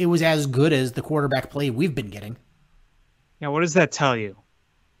was as good as the quarterback play we've been getting. Yeah, what does that tell you?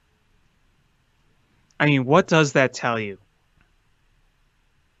 I mean, what does that tell you?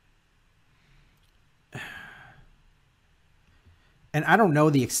 And I don't know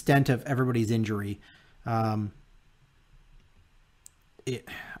the extent of everybody's injury. I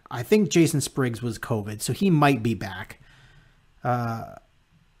think Jason Spriggs was COVID, so he might be back.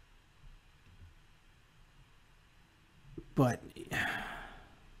 But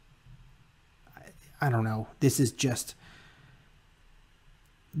I don't know. This is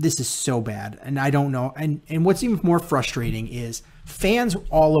so bad. And I don't know. And what's even more frustrating is fans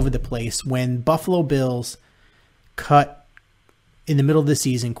all over the place when Buffalo Bills cut in the middle of the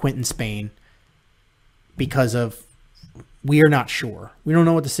season Quentin Spain because of, we are not sure. We don't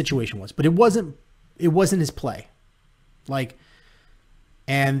know what the situation was, but it wasn't his play. Like,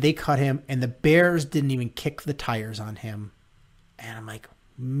 and they cut him, and the Bears didn't even kick the tires on him. And I'm like,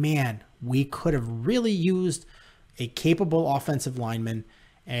 man, we could have really used a capable offensive lineman,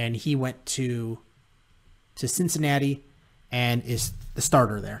 and he went to Cincinnati and is the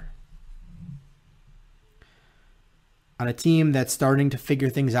starter there. On a team that's starting to figure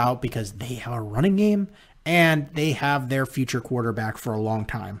things out because they have a running game and they have their future quarterback for a long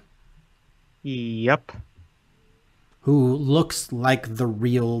time. Yep. Who looks like the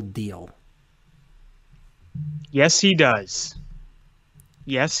real deal. Yes, he does.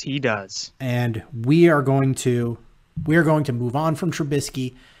 Yes, he does. And we are going to move on from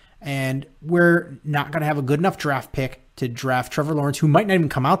Trubisky, and we're not going to have a good enough draft pick to draft Trevor Lawrence, who might not even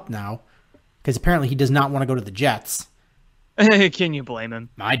come out now because apparently he does not want to go to the Jets. Can you blame him?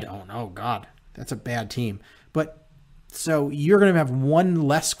 I don't. Oh, God. That's a bad team. But so you're going to have one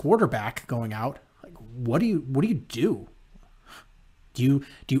less quarterback going out. Like, what do you do? Do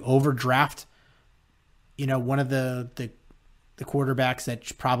you overdraft, one of the quarterbacks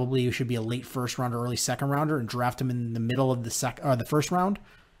that probably should be a late first rounder, early second rounder, and draft him in the middle of the first round?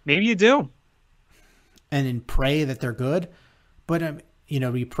 Maybe you do. And then pray that they're good. But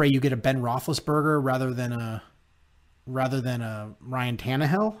you pray you get a Ben Roethlisberger rather than a Ryan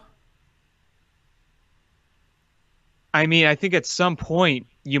Tannehill. I mean, I think at some point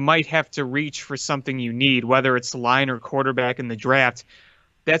you might have to reach for something you need, whether it's line or quarterback in the draft.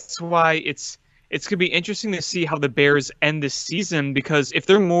 That's why it's going to be interesting to see how the Bears end this season, because if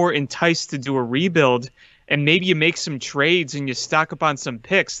they're more enticed to do a rebuild and maybe you make some trades and you stock up on some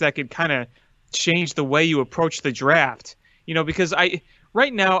picks, that could kind of change the way you approach the draft. Because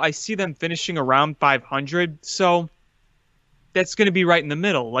right now I see them finishing around 500, so that's going to be right in the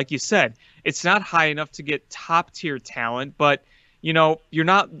middle. Like you said, it's not high enough to get top tier talent, but you're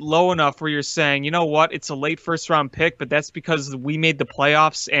not low enough where you're saying, you know what, it's a late first round pick, but that's because we made the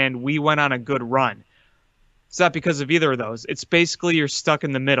playoffs and we went on a good run. It's not because of either of those. It's basically you're stuck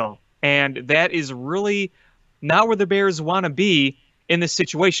in the middle. And that is really not where the Bears want to be in this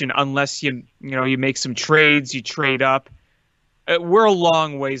situation, unless you make some trades, you trade up. We're a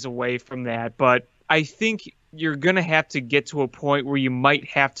long ways away from that, but I think you're going to have to get to a point where you might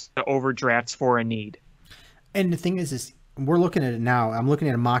have to overdraft for a need. And the thing is we're looking at it now. I'm looking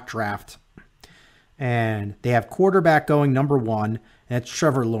at a mock draft, and they have quarterback going number 1, and that's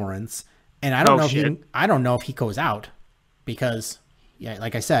Trevor Lawrence. And I don't know if he goes out because, yeah,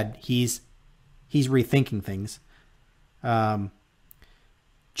 like I said, he's rethinking things.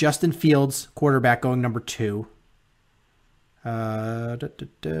 Justin Fields, quarterback going number 2.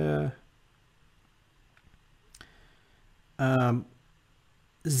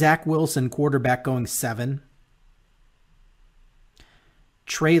 Zach Wilson, quarterback going 7.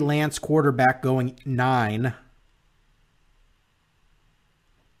 Trey Lance, quarterback going 9.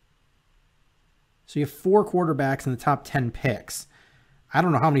 So you have 4 quarterbacks in the top 10 picks. I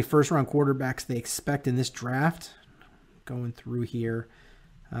don't know how many first-round quarterbacks they expect in this draft. Going through here.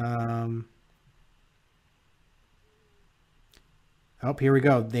 Here we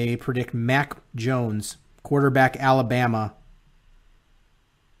go. They predict Mac Jones, quarterback Alabama,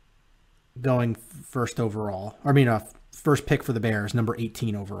 going first overall. First pick for the Bears, number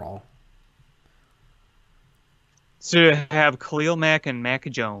 18 overall. So you have Khalil Mack and Mac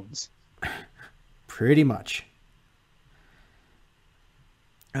Jones. Pretty much.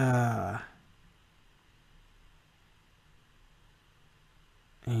 Yeah,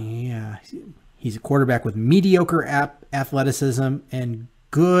 he's a quarterback with mediocre athleticism and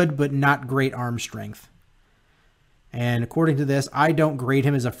good but not great arm strength. And according to this, I don't grade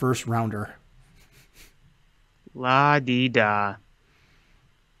him as a first rounder. La-dee-da.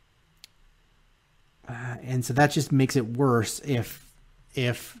 And so that just makes it worse if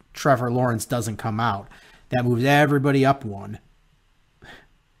Trevor Lawrence doesn't come out. That moves everybody up 1.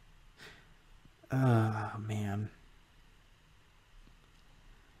 Oh, man.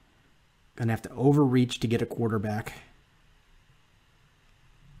 Gonna have to overreach to get a quarterback.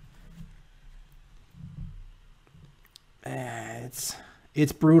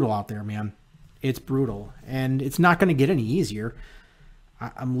 It's brutal out there, man. It's brutal, and it's not going to get any easier.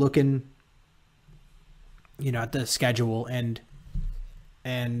 I'm looking, at the schedule, and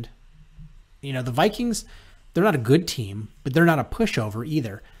the Vikings they're not a good team, but they're not a pushover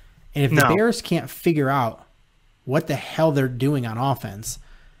either. And if the Bears can't figure out what the hell they're doing on offense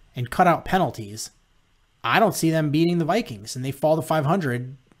and cut out penalties, I don't see them beating the Vikings, and they fall to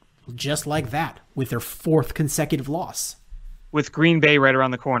 500 just like that with their 4th consecutive loss. With Green Bay right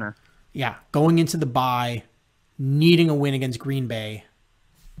around the corner. Yeah, going into the bye, needing a win against Green Bay.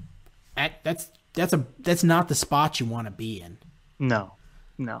 That's not the spot you want to be in. No.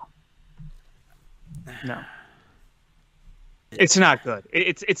 It's not good.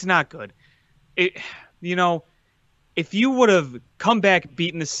 It's not good. If you would have come back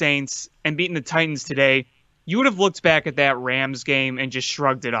beating the Saints and beating the Titans today, you would have looked back at that Rams game and just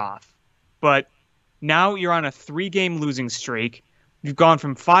shrugged it off. But now you're on a 3-game losing streak. You've gone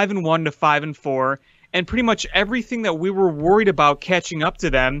from 5-1 to 5-4, and pretty much everything that we were worried about catching up to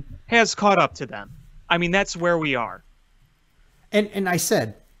them has caught up to them. I mean, that's where we are. And I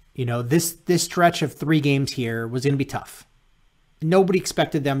said, this stretch of 3 games here was going to be tough. Nobody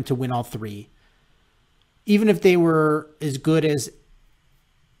expected them to win all 3. Even if they were as good as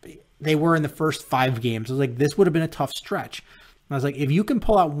they were in the first 5 games, I was like, this would have been a tough stretch. And I was like, if you can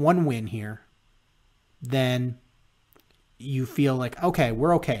pull out 1 win here, then you feel like, okay,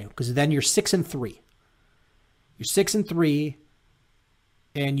 we're okay. Because then you're 6-3. You're 6-3,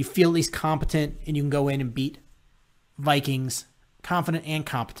 and you feel at least competent, and you can go in and beat Vikings, confident and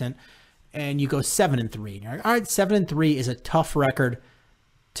competent, and you go 7-3. And you're like, all right, 7-3 is a tough record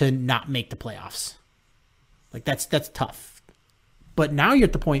to not make the playoffs. Like, that's tough. But now you're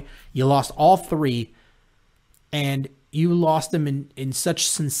at the point you lost all 3, and you lost them in such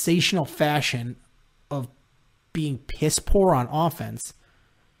sensational fashion of being piss poor on offense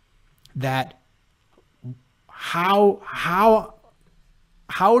that how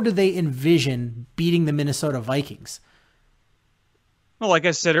do they envision beating the Minnesota Vikings? Well, like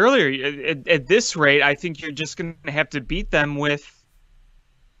I said earlier, at this rate, I think you're just going to have to beat them with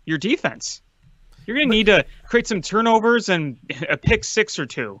your defense. You're going to need to create some turnovers and a pick 6 or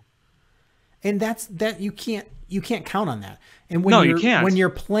 2. And that you can't count on that. And when you can't. When you're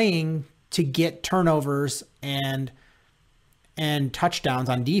playing to get turnovers and touchdowns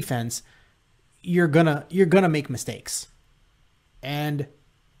on defense, you're gonna make mistakes. And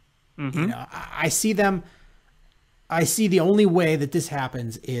I see the only way that this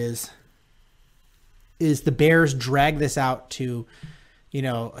happens is the Bears drag this out to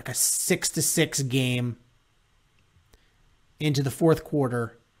like a 6-6 game into the 4th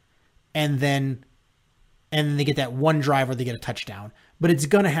quarter, and then they get that one drive where they get a touchdown. But it's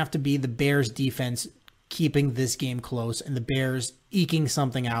going to have to be the Bears defense keeping this game close and the Bears eking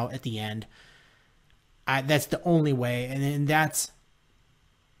something out at the end. That's the only way. And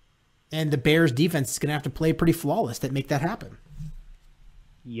the Bears defense is going to have to play pretty flawless to make that happen.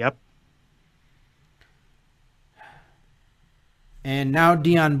 Yep. And now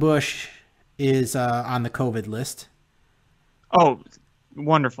Deion Bush is on the COVID list. Oh,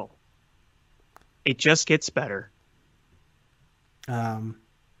 wonderful. It just gets better.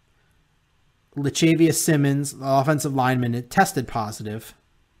 Lachavious Simmons, the offensive lineman, it tested positive.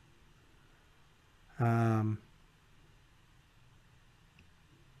 The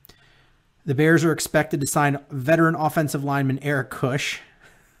Bears are expected to sign veteran offensive lineman Eric Kush,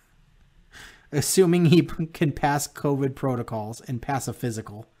 assuming he can pass COVID protocols and pass a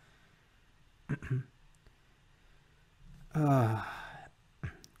physical.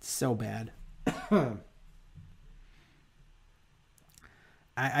 So bad.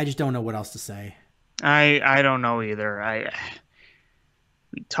 I just don't know what else to say. I don't know either.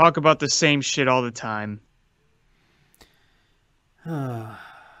 We talk about the same shit all the time. I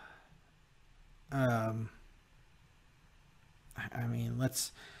mean,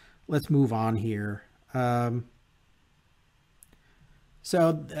 let's move on here.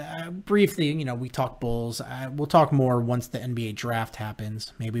 So briefly, we talk Bulls. We'll talk more once the NBA draft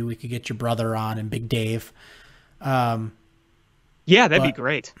happens. Maybe we could get your brother on and Big Dave. Yeah, that'd be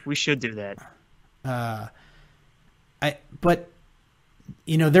great. We should do that. But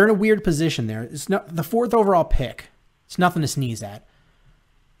they're in a weird position there. It's not the 4th overall pick. It's nothing to sneeze at.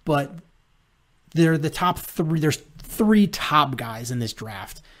 But they're the top 3. There's 3 top guys in this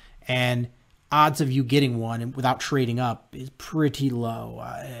draft, and odds of you getting one without trading up is pretty low,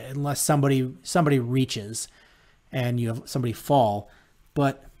 unless somebody reaches and you have somebody fall.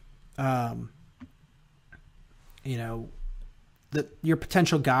 But your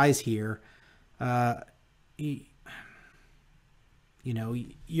potential guys here, you're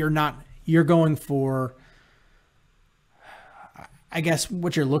going for, I guess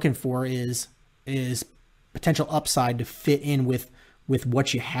what you're looking for is potential upside to fit in with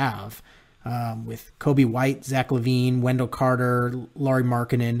what you have. with Kobe White, Zach Levine, Wendell Carter, Lauri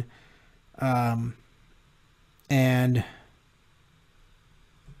Markkanen, and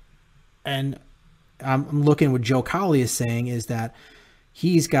I'm looking what Joe Colley is saying is that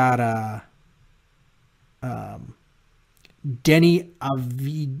he's got Denny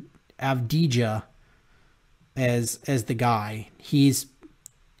Avdija as the guy. He's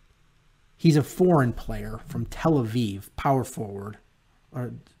a foreign player from Tel Aviv, power forward,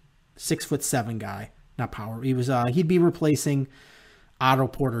 or 6'7" guy, not power. He'd be replacing Otto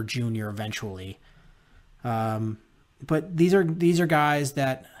Porter Jr. eventually. But these are guys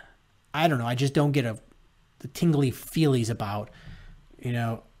that I don't know. I just don't get the tingly feelies about. You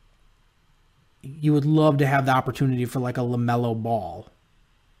know, you would love to have the opportunity for like a LaMelo Ball.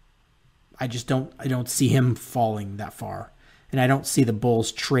 I don't see him falling that far. And I don't see the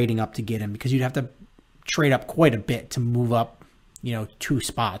Bulls trading up to get him because you'd have to trade up quite a bit to move up, 2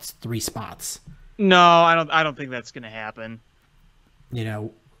 spots, 3 spots. No, I don't think that's going to happen.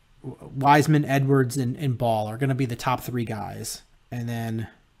 Wiseman, Edwards, and Ball are going to be the top 3 guys. And then,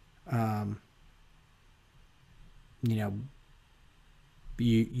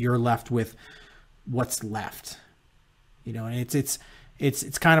 you're left with what's left. And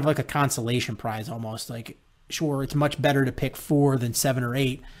it's kind of like a consolation prize almost. Like, sure, it's much better to pick 4 than 7 or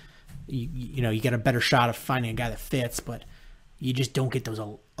 8. You get a better shot of finding a guy that fits, but you just don't get those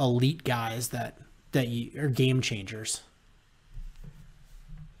elite guys that are game changers.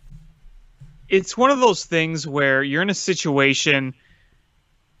 It's one of those things where you're in a situation,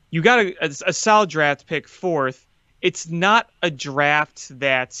 you got a solid draft pick 4th. It's not a draft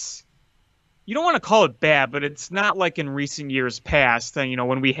that's, you don't want to call it bad, but it's not like in recent years past,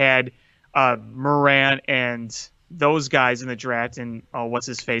 when we had Moran and those guys in the draft and what's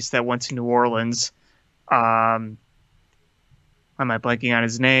his face that went to New Orleans. Am I blanking on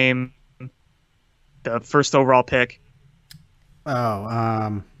his name? The first overall pick.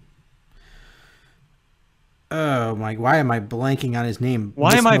 Oh my! Why am I blanking on his name?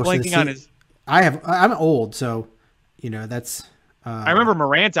 Why am I blanking on his? I'm old, so that's. I remember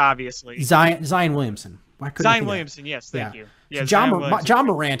Morant, obviously. Zion Williamson. Zion Williamson, yes, thank you. Yeah, so John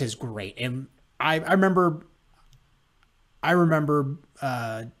Morant is great, and I remember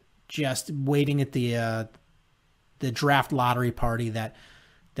just waiting at the draft lottery party that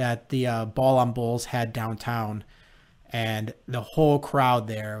the Ball on Bulls had downtown, and the whole crowd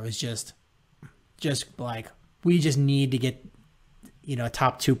there was just like, we just need to get a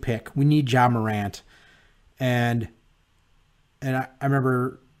top 2 pick. We need John Morant, and I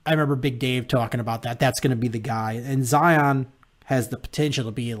remember Big Dave talking about that. That's going to be the guy. And Zion has the potential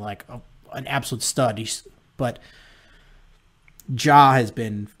to be like an absolute stud. But Ja has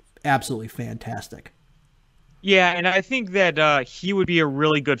been absolutely fantastic. Yeah, and I think that he would be a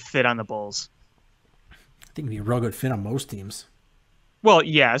really good fit on the Bulls. I think he'd be a real good fit on most teams. Well,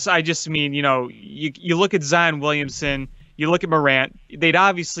 yes. I just mean, you look at Zion Williamson, you look at Morant.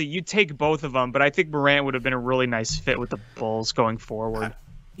 You'd take both of them, but I think Morant would have been a really nice fit with the Bulls going forward.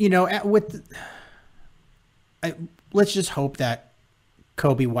 Let's just hope that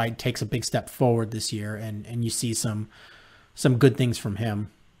Kobe White takes a big step forward this year, and you see some good things from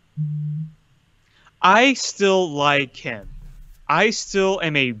him. I still like him. I still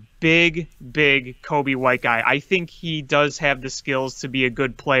am a big Kobe White guy. I think he does have the skills to be a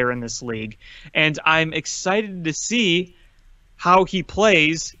good player in this league, and I'm excited to see how he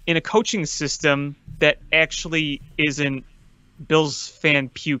plays in a coaching system that actually isn't Bills fan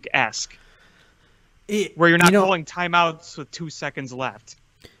puke-esque, where you're not calling timeouts with 2 seconds left.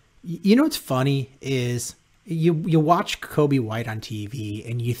 What's funny is you watch Kobe White on TV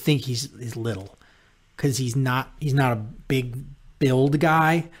and you think he's little because he's not a big build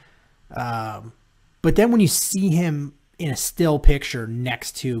guy, but then when you see him in a still picture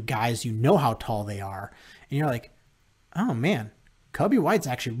next to guys how tall they are, and you're like, oh man, Kobe White's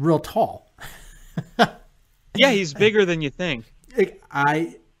actually real tall. Yeah, he's bigger than you think.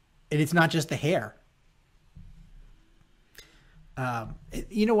 And it's not just the hair.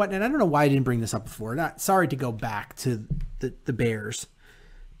 You know what? And I don't know why I didn't bring this up before. Sorry to go back to the Bears,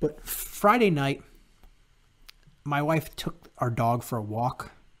 but Friday night, my wife took our dog for a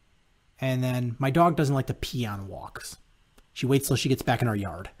walk, and then my dog doesn't like to pee on walks. She waits till she gets back in our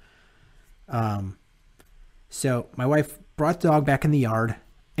yard. So my wife brought the dog back in the yard,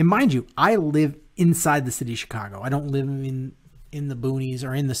 and mind you, I live inside the city of Chicago. I don't live in the boonies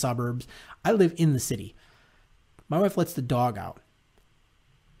or in the suburbs. I live in the city. My wife lets the dog out.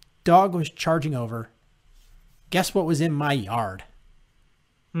 Dog was charging over. Guess what was in my yard?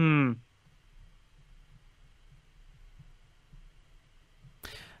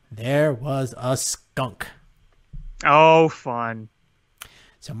 there was a skunk. Oh, fun.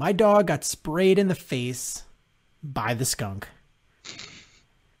 So my dog got sprayed in the face by the skunk.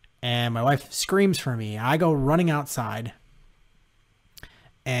 And my wife screams for me. I go running outside.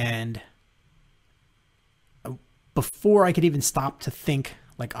 And before I could even stop to think,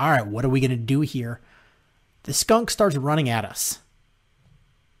 like, all right, what are we going to do here? The skunk starts running at us.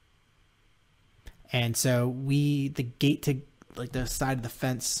 And so the gate to like the side of the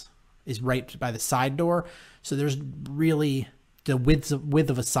fence is right by the side door. So there's really the width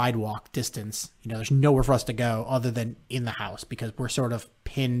of a sidewalk distance. You know, there's nowhere for us to go other than in the house because we're sort of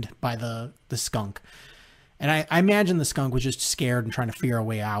pinned by the skunk. And I imagine the skunk was just scared and trying to figure a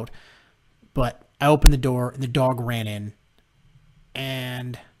way out. But I opened the door and the dog ran in.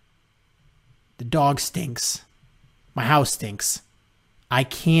 And the dog stinks. My house stinks.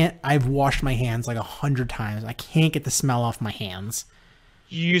 I've washed my hands like 100 times. I can't get the smell off my hands.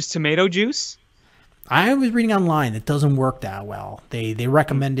 You use tomato juice? I was reading online it doesn't work that well. They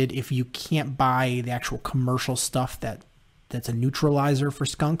recommended if you can't buy the actual commercial stuff that's a neutralizer for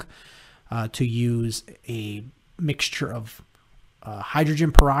skunk, to use a mixture of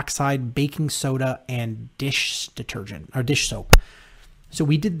hydrogen peroxide, baking soda, and dish detergent or dish soap. So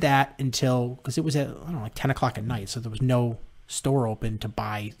we did that because it was at like 10 o'clock at night, so there was no store open to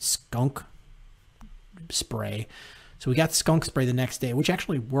buy skunk spray. So we got skunk spray the next day, which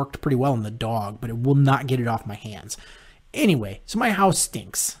actually worked pretty well on the dog, but it will not get it off my hands. Anyway, so my house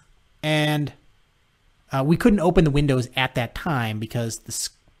stinks. And we couldn't open the windows at that time because the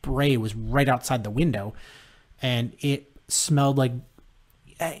spray was right outside the window. And it smelled like,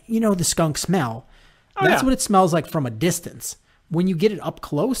 the skunk smell. Oh, That's yeah. what it smells like from a distance. When you get it up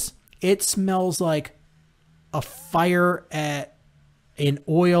close, it smells like a fire at an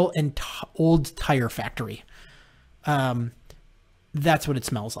oil and old tire factory. That's what it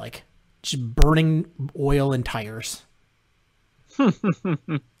smells like. Just burning oil and tires.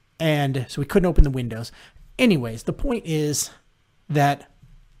 And so we couldn't open the windows. Anyways, the point is that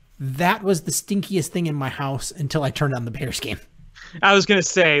was the stinkiest thing in my house until I turned on the Bears game. I was going to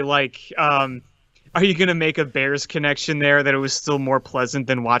say, like, are you going to make a Bears connection there that it was still more pleasant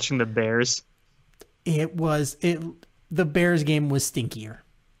than watching the Bears? The Bears game was stinkier.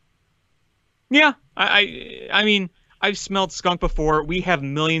 Yeah, I mean, I've smelled skunk before. We have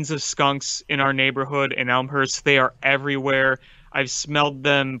millions of skunks in our neighborhood in Elmhurst. They are everywhere. I've smelled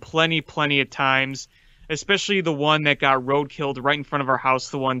them plenty of times, especially the one that got roadkilled right in front of our house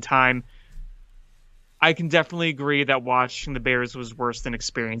the one time. I can definitely agree that watching the Bears was worse than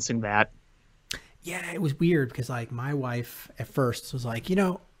experiencing that. Yeah, it was weird because like my wife at first was like,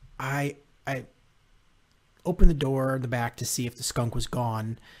 I opened the door in the back to see if the skunk was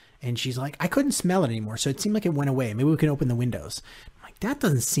gone. And she's like, I couldn't smell it anymore. So it seemed like it went away. Maybe we can open the windows. I'm like, that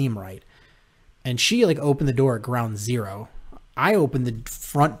doesn't seem right. And she like opened the door at ground zero. I opened the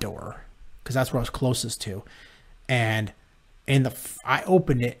front door because that's where I was closest to. And I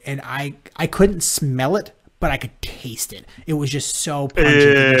opened it and I couldn't smell it, but I could taste it. It was just so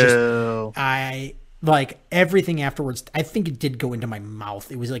pungent. I like everything afterwards. I think it did go into my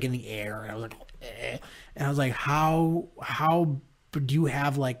mouth. It was like in the air. And I was like, eh. And I was like, how do you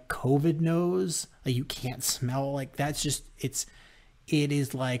have like COVID nose? Like you can't smell? Like that's just, it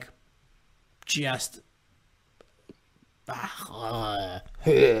is like just a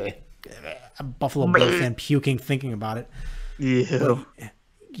Buffalo Bill fan puking thinking about it. Yeah.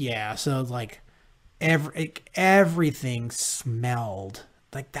 Yeah. So like everything smelled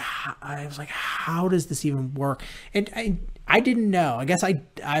like that. I was like, how does this even work? And I didn't know. I guess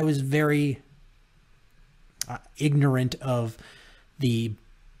I was very ignorant of the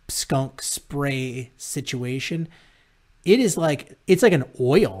skunk spray situation. It's like an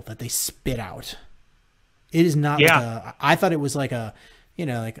oil that they spit out. It is not. Yeah. I thought it was like a,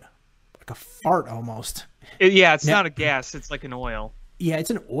 like a fart almost. It's not a gas. It's like an oil. Yeah,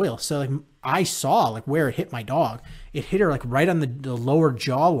 it's an oil. So like I saw like where it hit my dog. It hit her like right on the lower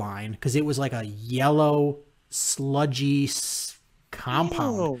jaw line because it was like a yellow sludgy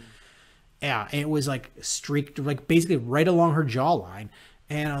compound. Ew. Yeah, it was like streaked, like basically right along her jawline,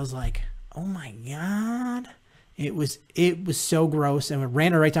 and I was like, "Oh my god!" It was so gross, and we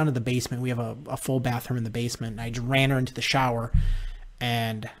ran her right down to the basement. We have a full bathroom in the basement. And I just ran her into the shower,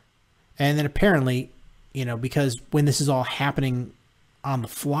 and then apparently, because when this is all happening on the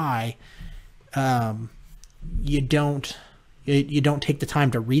fly, you don't take the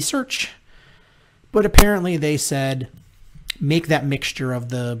time to research. But apparently, they said, make that mixture of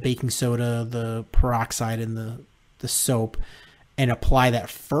the baking soda, the peroxide, and the soap and apply that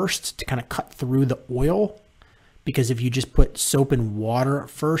first to kind of cut through the oil because if you just put soap and water at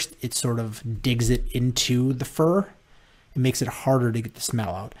first, it sort of digs it into the fur. It makes it harder to get the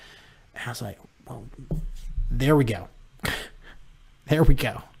smell out. And I was like, well, there we go. There we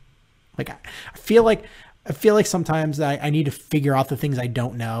go. Like, I feel like sometimes I need to figure out the things I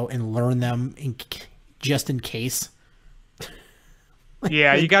don't know and learn them just in case.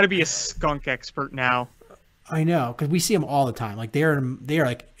 Yeah, you got to be a skunk expert now. I know, because we see them all the time. Like they are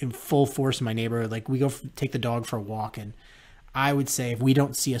like in full force in my neighborhood. Like we go take the dog for a walk, and I would say if we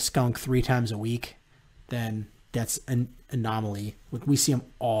don't see a skunk 3 times a week, then that's an anomaly. We see them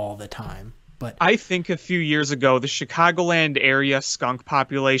all the time. But I think a few years ago, the Chicagoland area skunk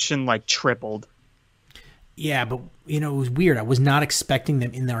population like tripled. Yeah, but it was weird. I was not expecting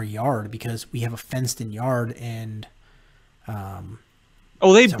them in our yard because we have a fenced-in yard, and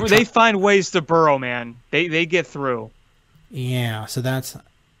they find ways to burrow, man. They get through. Yeah, so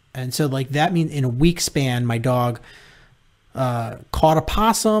that means in a week span, my dog caught a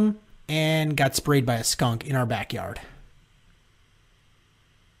possum and got sprayed by a skunk in our backyard.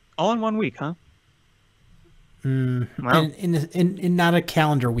 All in 1 week, huh? Well, in not a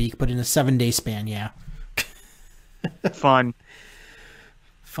calendar week, but in a 7-day span, yeah. Fun.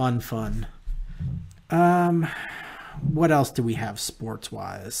 Fun. What else do we have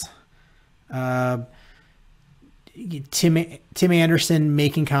sports-wise? Tim Anderson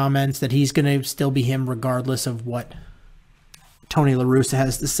making comments that he's going to still be him regardless of what Tony La Russa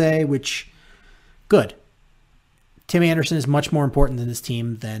has to say, which, good. Tim Anderson is much more important to this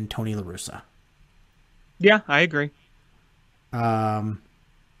team than Tony La Russa. Yeah, I agree.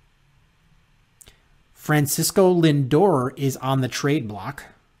 Francisco Lindor is on the trade block.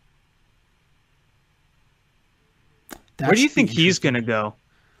 Where do you think he's going to go?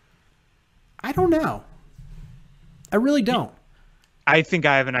 I don't know. I really don't. I think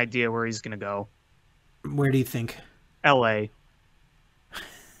I have an idea where he's going to go. Where do you think? LA.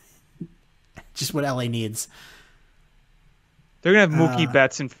 Just what LA needs. They're going to have Mookie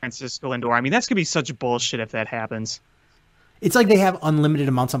Betts and Francisco Lindor. I mean, that's going to be such bullshit if that happens. It's like they have unlimited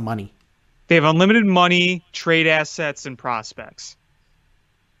amounts of money. They have unlimited money, trade assets, and prospects.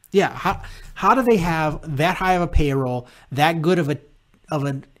 Yeah, how do they have that high of a payroll, that good of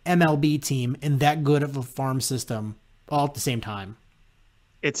an MLB team, and that good of a farm system all at the same time?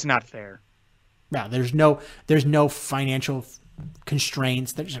 It's not fair. Yeah, there's no financial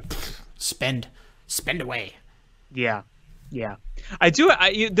constraints. They're just spend away. Yeah.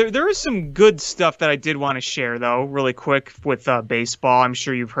 There is some good stuff that I did want to share though, really quick with baseball. I'm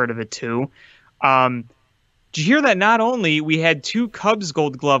sure you've heard of it too. Did you hear that not only we had 2 Cubs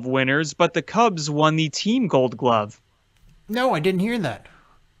Gold Glove winners, but the Cubs won the team Gold Glove? No, I didn't hear that.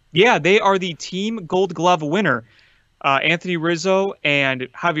 Yeah, they are the team Gold Glove winner. Anthony Rizzo and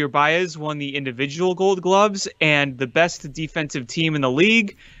Javier Baez won the individual Gold Gloves, and the best defensive team in the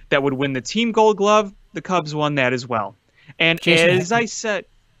league that would win the team Gold Glove, the Cubs won that as well. And I said...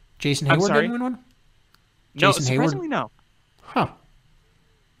 Jason Hayward didn't win one? No, surprisingly no. Huh.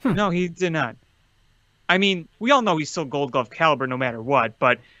 No, he did not. I mean, we all know he's still Gold Glove caliber no matter what,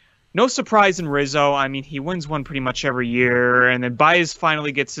 but no surprise in Rizzo. I mean, he wins one pretty much every year, and then Baez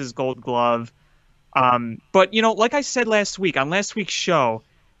finally gets his Gold Glove. But, like I said last week, on last week's show,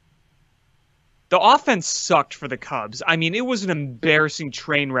 the offense sucked for the Cubs. I mean, it was an embarrassing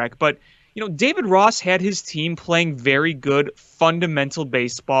train wreck, but, David Ross had his team playing very good fundamental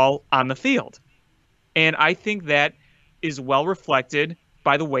baseball on the field. And I think that is well reflected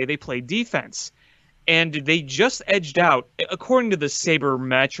by the way they played defense. And they just edged out, according to the Saber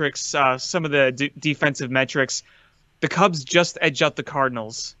metrics, some of the defensive metrics, the Cubs just edged out the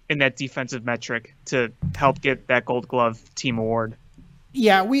Cardinals in that defensive metric to help get that Gold Glove team award.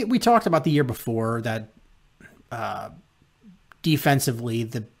 Yeah, we talked about the year before that defensively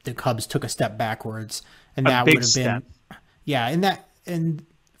the Cubs took a step backwards, and that would have been and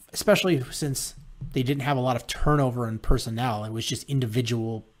especially since they didn't have a lot of turnover in personnel, it was just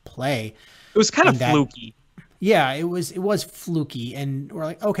individual play. It was kind of fluky. Yeah, it was fluky, and we're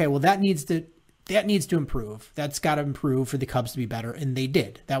like, okay, well that needs to improve. That's got to improve for the Cubs to be better, and they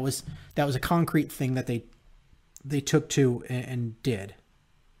did. That was a concrete thing that they took to and did.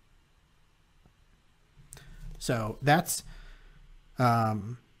 So that's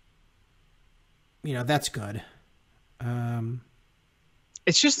that's good.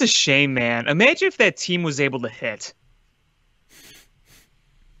 It's just a shame, man. Imagine if that team was able to hit.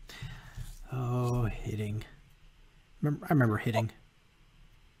 Oh, hitting. I remember hitting.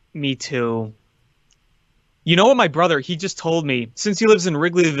 Me too. You know what, my brother, he just told me, since he lives in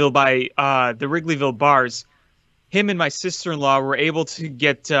Wrigleyville by the Wrigleyville bars, him and my sister-in-law were able to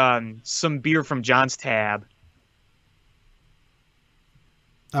get some beer from John's Tab.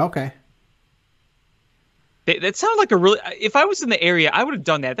 Okay. That sounded like a really. If I was in the area, I would have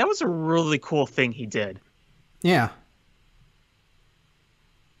done that. That was a really cool thing he did. Yeah.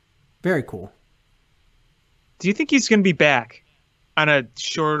 Very cool. Do you think he's going to be back on a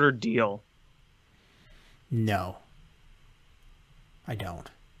shorter deal? No. I don't.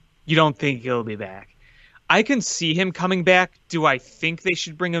 You don't think he'll be back? I can see him coming back. Do I think they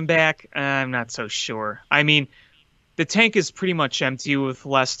should bring him back? I'm not so sure. I mean, the tank is pretty much empty with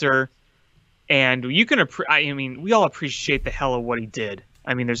Lester, and you can. I mean, we all appreciate the hell of what he did.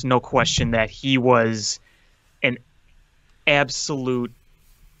 I mean, there's no question that he was an absolute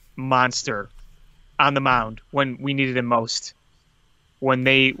monster on the mound when we needed him most, when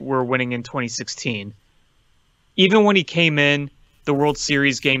they were winning in 2016. Even when he came in the World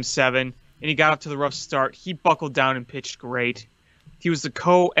Series Game 7 and he got up to the rough start, he buckled down and pitched great. He was the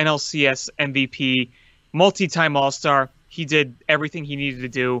co-NLCS MVP, multi-time All-Star. He did everything he needed to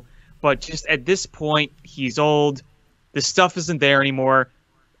do, but just at this point, he's old. The stuff isn't there anymore.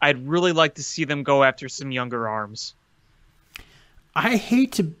 I'd really like to see them go after some younger arms. I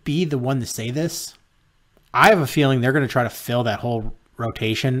hate to be the one to say this. I have a feeling they're going to try to fill that whole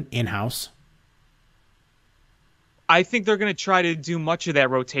rotation in-house. I think they're going to try to do much of that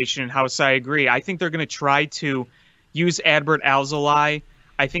rotation in-house. I agree. I think they're going to try to use Adbert Alzolay.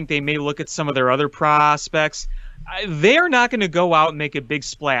 I think they may look at some of their other prospects. They're not going to go out and make a big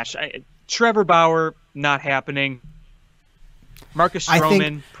splash. Trevor Bauer, not happening. Marcus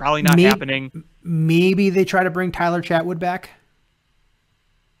Stroman, probably not happening. Maybe they try to bring Tyler Chatwood back.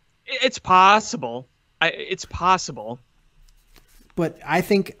 It's possible. It's possible. But I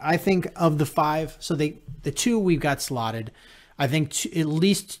think of the 5, so the 2 we've got slotted. I think at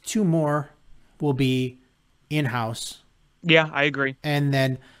least 2 more will be in-house. Yeah, I agree. And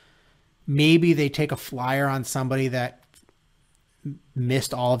then maybe they take a flyer on somebody that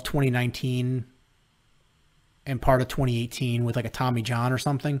missed all of 2019 and part of 2018 with like a Tommy John or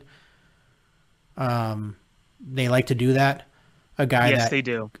something. They like to do that. A guy yes, they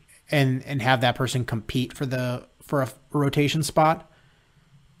do. And have that person compete for a rotation spot.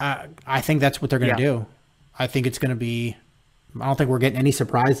 I think that's what they're going to do. I think it's going to be. I don't think we're getting any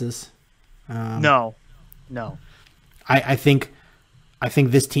surprises. No. I think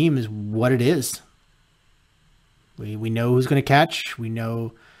this team is what it is. We know who's going to catch. We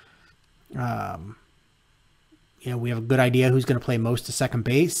know. We have a good idea who's going to play most to second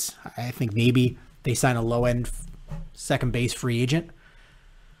base. I think maybe they sign a low end second base free agent.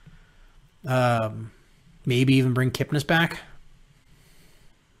 Maybe even bring Kipnis back.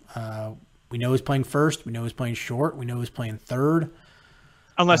 We know who's playing first. We know who's playing short. We know who's playing third.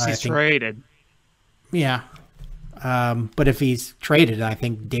 Unless he's traded. Yeah. But if he's traded, I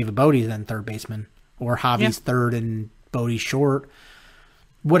think David Bodie's then third baseman. Or Javi's third and Bodie's short.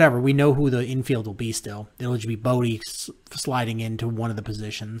 Whatever. We know who the infield will be still. It'll just be Bodie sliding into one of the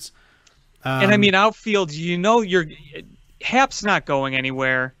positions. And I mean, outfield, your Hap's not going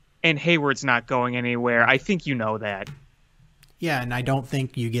anywhere. And Hayward's not going anywhere. I think you know that. Yeah, and I don't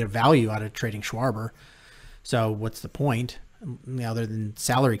think you get a value out of trading Schwarber. So what's the point, other than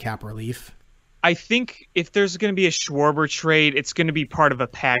salary cap relief? I think if there's going to be a Schwarber trade, it's going to be part of a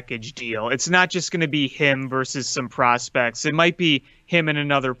package deal. It's not just going to be him versus some prospects. It might be him and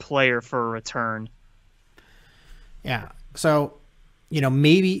another player for a return. Yeah. So,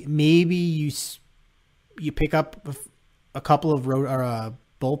 maybe you pick up a couple of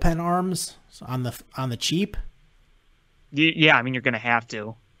bullpen arms on the cheap. Yeah, I mean you're going to have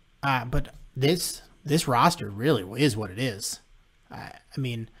to. But this roster really is what it is. I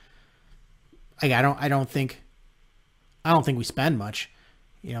mean, I don't think we spend much.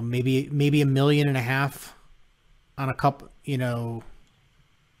 Maybe $1.5 million on a couple.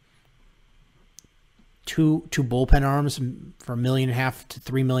 Two bullpen arms for $1.5 million to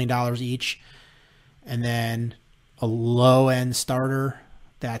 $3 million each, and then a low end starter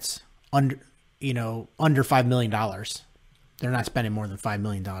that's under $5 million. They're not spending more than $5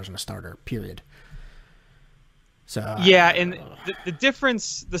 million on a starter, period. So yeah, and the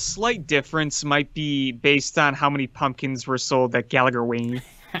difference, the slight difference, might be based on how many pumpkins were sold at Gallagher Way.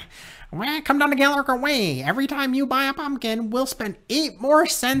 Well, come down to Gallagher Way. Every time you buy a pumpkin, we'll spend 8 more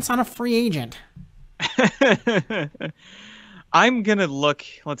cents on a free agent. I'm gonna look.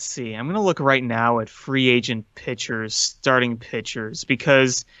 Let's see. I'm gonna look right now at free agent pitchers, starting pitchers,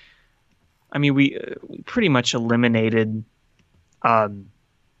 because I mean we pretty much eliminated the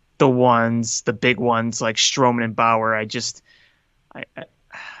big ones like Stroman and Bauer.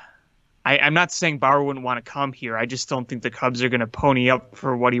 I'm not saying Bauer wouldn't want to come here. I just don't think the Cubs are going to pony up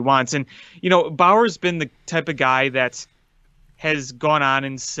for what he wants. And Bauer's been the type of guy that has gone on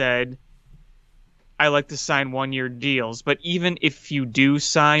and said, I like to sign 1-year deals. But even if you do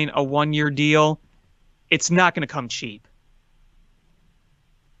sign a 1-year deal, it's not going to come cheap.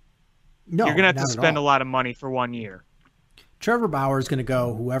 No, you're going to have not to at spend a all. lot of money for 1 year. Trevor Bauer is going to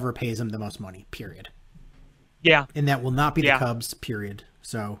go whoever pays him the most money, period. Yeah. And that will not be the Yeah. Cubs, period.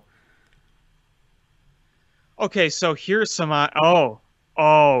 So, Okay, so here's some...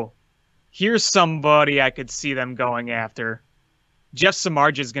 here's somebody I could see them going after. Jeff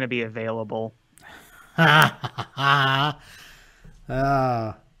Samardzija is going to be available. that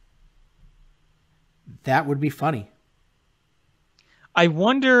would be funny. I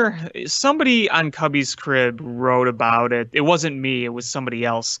wonder, somebody on Cubby's Crib wrote about it. It wasn't me, it was somebody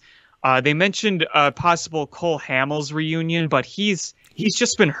else. They mentioned a possible Cole Hamels reunion, but he's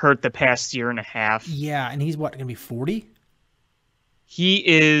just been hurt the past year and a half. Yeah, and he's what, going to be 40? He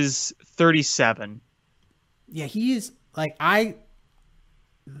is 37. Yeah, he is like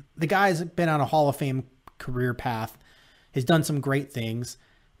the guy's been on a Hall of Fame career path, has done some great things.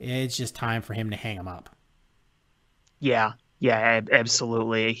 It's just time for him to hang him up. Yeah,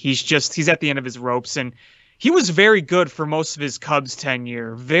 absolutely. He's at the end of his ropes, and he was very good for most of his Cubs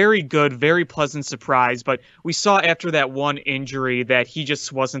tenure. Very good, very pleasant surprise. But we saw after that one injury that he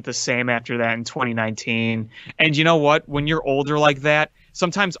just wasn't the same after that in 2019. And you know what? When you're older like that,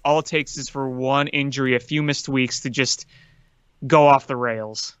 sometimes all it takes is for one injury, a few missed weeks to just go off the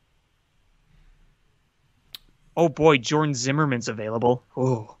rails. Oh boy, Jordan Zimmerman's available.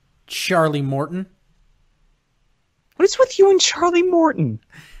 Oh, Charlie Morton. what is with you and Charlie Morton?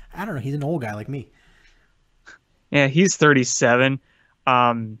 I don't know. He's an old guy like me. Yeah, he's 37.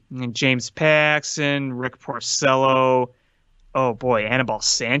 And James Paxton, Rick Porcello. Oh boy, Anibal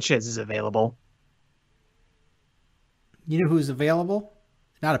Sanchez is available. You know who's available?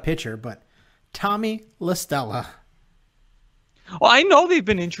 Not a pitcher, but Tommy La Stella. Well, I know they've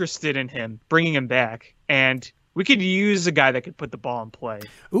been interested in him, bringing him back, and we could use a guy that could put the ball in play.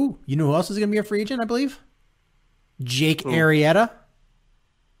 Ooh, you know who else is going to be a free agent, I believe? Jake Who? Arrieta.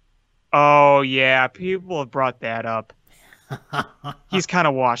 Oh yeah, people have brought that up. He's kind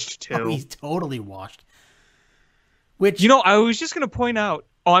of washed too. Oh, he's totally washed. Which, You know, I was just going to point out.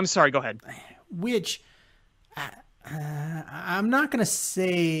 Oh, I'm sorry. Go ahead. which I'm not going to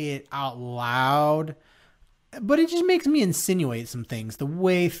say it out loud, but it just makes me insinuate some things. The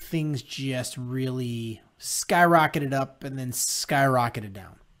way things just really skyrocketed up and then skyrocketed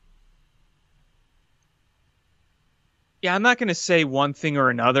down. Yeah, I'm not going to say one thing or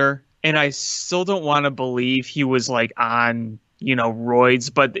another, and I still don't want to believe he was like on,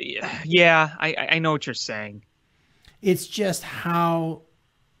 roids. But yeah, I know what you're saying. It's just how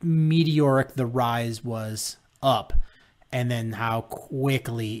meteoric the rise was up and then how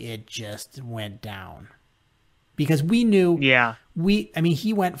quickly it just went down. Because we knew, Yeah.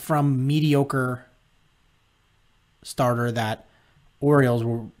 he went from mediocre starter that Orioles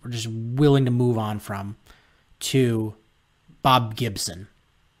were just willing to move on from to Bob Gibson.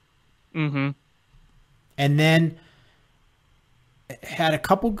 Mm-hmm. And then had a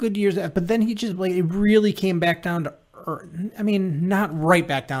couple good years, but then he just it really came back down to earth. I mean, not right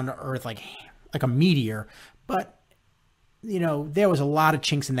back down to earth like a meteor, but there was a lot of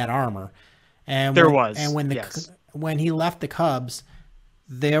chinks in that armor. And when he left the Cubs,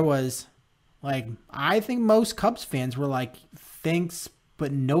 there was I think most Cubs fans were like, thanks,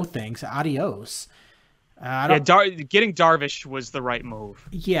 but no thanks, adios. Getting Darvish was the right move.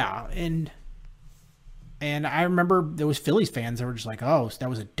 Yeah, and I remember there was Phillies fans that were just like, oh, that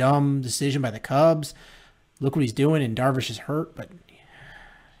was a dumb decision by the Cubs. Look what he's doing, and Darvish is hurt,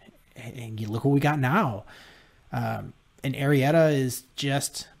 and you look what we got now. And Arrieta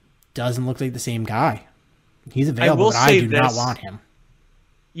doesn't look like the same guy. He's available, but I do not want him.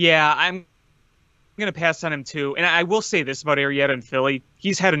 Yeah, I'm going to pass on him too. And I will say this about Arrieta in Philly.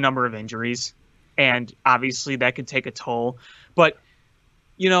 He's had a number of injuries, and obviously that could take a toll. But,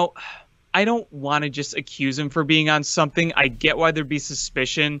 I don't want to just accuse him for being on something. I get why there'd be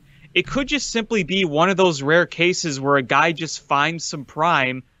suspicion. It could just simply be one of those rare cases where a guy just finds some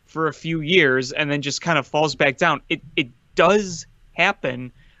prime for a few years and then just kind of falls back down. It does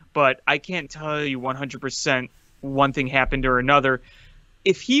happen, but I can't tell you 100% one thing happened or another.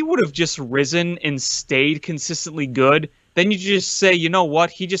 If he would have just risen and stayed consistently good, then you just say, you know what,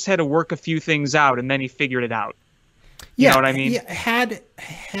 he just had to work a few things out and then he figured it out. You know what I mean? Yeah,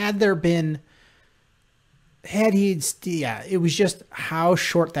 it was just how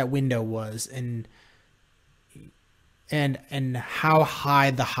short that window was and how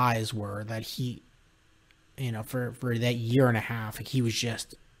high the highs were that he, for that year and a half, he was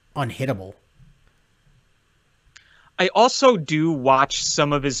just unhittable. I also do watch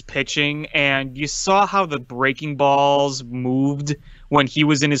some of his pitching, and you saw how the breaking balls moved when he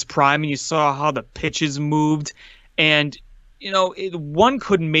was in his prime, and you saw how the pitches moved. And, one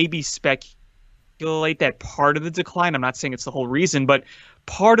could maybe speculate that part of the decline, I'm not saying it's the whole reason, but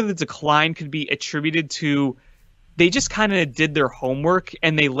part of the decline could be attributed to they just kind of did their homework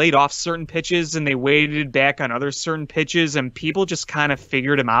and they laid off certain pitches and they waited back on other certain pitches and people just kind of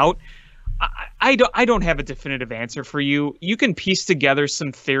figured them out. I don't have a definitive answer for you. You can piece together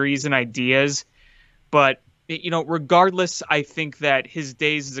some theories and ideas, but regardless, I think that his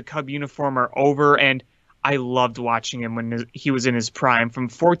days as a Cub uniform are over, and I loved watching him when he was in his prime. From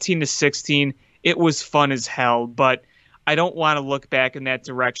 14 to 16, it was fun as hell, but I don't want to look back in that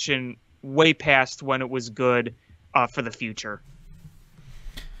direction way past when it was good for the future.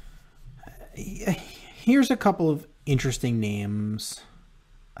 Here's a couple of interesting names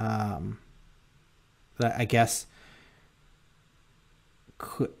that I guess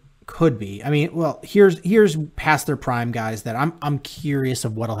could be. I mean, well, here's past their prime guys that I'm curious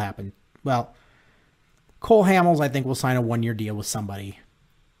of what'll happen. Well, Cole Hamels, I think, will sign a 1-year deal with somebody.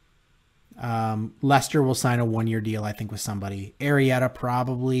 Lester will sign a 1-year deal, I think, with somebody. Arrieta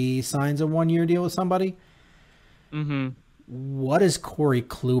probably signs a 1-year deal with somebody. Mm-hmm. What does Corey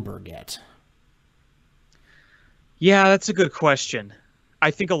Kluber get? Yeah, that's a good question.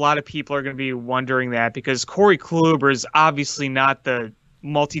 I think a lot of people are going to be wondering that because Corey Kluber is obviously not the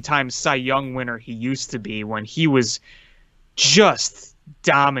multi-time Cy Young winner he used to be when he was just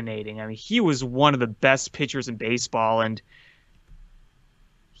dominating. I mean, he was one of the best pitchers in baseball, and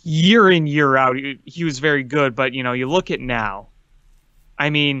year in, year out, he was very good. But, you look at now. I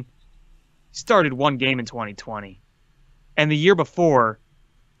mean, he started one game in 2020. And the year before,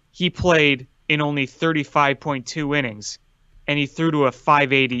 he played in only 35.2 innings, and he threw to a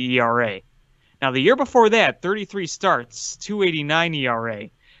 5.80 ERA. Now, the year before that, 33 starts, 2.89 ERA.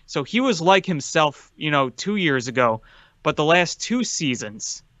 So he was like himself, 2 years ago. But the last 2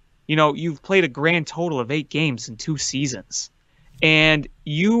 seasons, you've played a grand total of 8 games in 2 seasons. And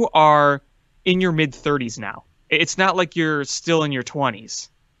you are in your mid-30s now. It's not like you're still in your 20s.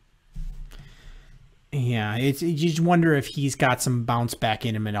 Yeah, you just wonder if he's got some bounce back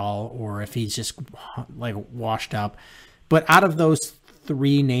in him at all, or if he's just like washed up. But out of those 4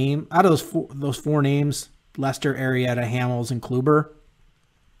 names, Lester, Arrieta, Hamels, and Kluber,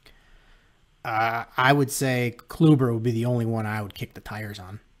 I would say Kluber would be the only one I would kick the tires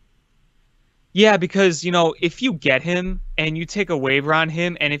on. Yeah, because, if you get him and you take a waiver on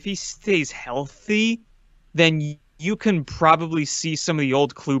him, and if he stays healthy, then you can probably see some of the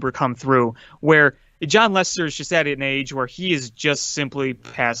old Kluber come through, where John Lester is just at an age where he is just simply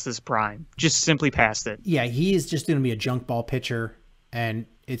past his prime. Just simply past it. Yeah, he is just going to be a junk ball pitcher, and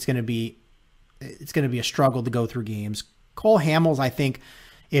it's going to be a struggle to go through games. Cole Hamels, I think,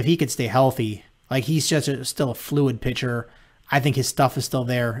 if he could stay healthy, like he's just still a fluid pitcher. I think his stuff is still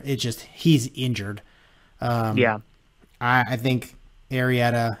there. It's just he's injured. Yeah. I think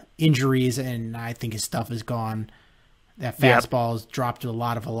Arrieta injuries, and I think his stuff is gone. That fastball has dropped to a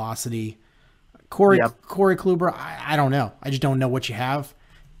lot of velocity. Corey Kluber, I don't know. I just don't know what you have.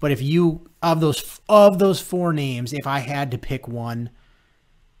 But if you of those 4 names, if I had to pick one,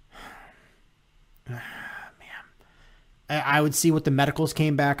 man, I would see what the medicals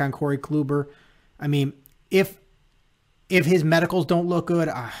came back on Corey Kluber. I mean, if his medicals don't look good,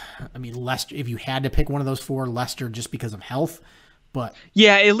 Lester. If you had to pick one of those 4, Lester, just because of health. But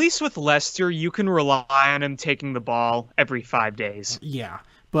yeah, at least with Lester, you can rely on him taking the ball every 5 days. Yeah,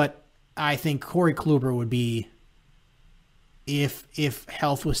 but I think Corey Kluber would be, if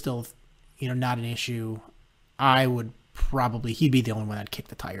health was still, not an issue, he'd be the only one I'd kick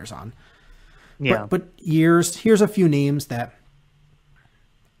the tires on. Yeah. But here's a few names that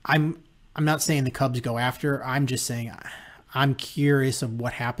I'm not saying the Cubs go after. I'm just saying I'm curious of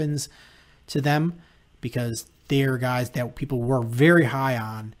what happens to them, because they're guys that people were very high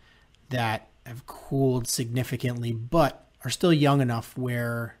on that have cooled significantly, but are still young enough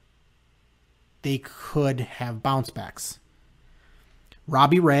where they could have bounce backs.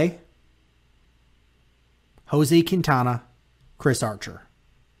 Robbie Ray, Jose Quintana, Chris Archer.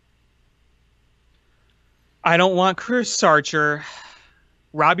 I don't want Chris Archer.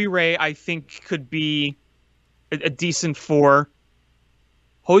 Robbie Ray, I think, could be a decent 4.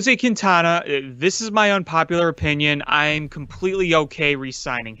 Jose Quintana, this is my unpopular opinion. I'm completely okay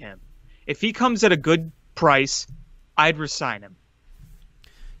re-signing him. If he comes at a good price, I'd re-sign him.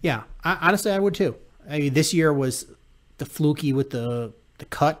 Yeah, honestly, I would too. I mean, this year was the fluky with the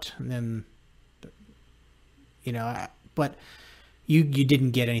cut, and then, but you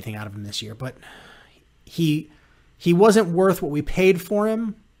didn't get anything out of him this year. But he He wasn't worth what we paid for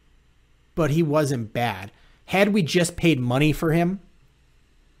him, but he wasn't bad. Had we just paid money for him,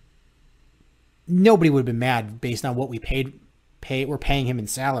 nobody would have been mad based on what we we're paying him in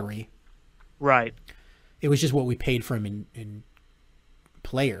salary. Right. It was just what we paid for him in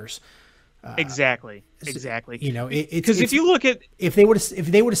players. Exactly. You know, because if you look at if they would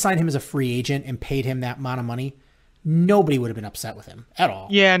have signed him as a free agent and paid him that amount of money, nobody would have been upset with him at all.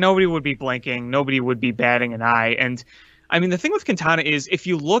 Yeah, nobody would be blinking. Nobody would be batting an eye. And I mean, the thing with Quintana is if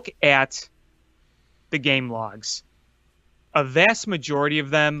you look at the game logs, a vast majority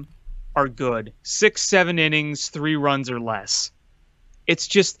of them are good. 6-7 innings, 3 runs or less. It's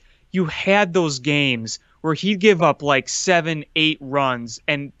just you had those games where he'd give up like 7-8 runs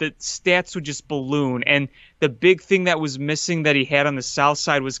and the stats would just balloon. And the big thing that was missing that he had on the south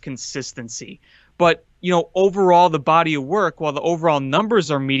side was consistency. But, you know, overall, the body of work, while the overall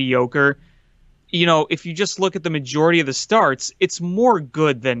numbers are mediocre, you know, if you just look at the majority of the starts, it's more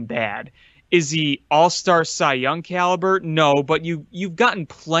good than bad. Is he all-star Cy Young caliber? No, but you've gotten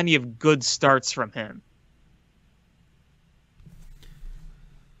plenty of good starts from him.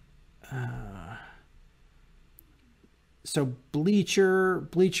 So Bleacher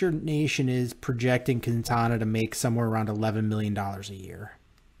Nation is projecting Quintana to make somewhere around $11 million a year.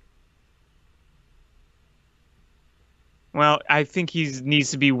 Well, I think he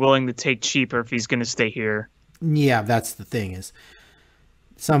needs to be willing to take cheaper if he's going to stay here. Yeah, that's the thing is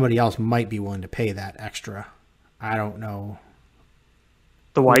somebody else might be willing to pay that extra. I don't know.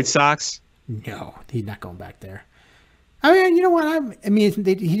 The White Sox? No, he's not going back there. I mean, you know what? he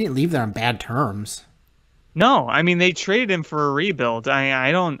didn't leave there on bad terms. No, I mean they traded him for a rebuild.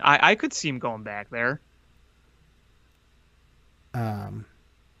 I could see him going back there.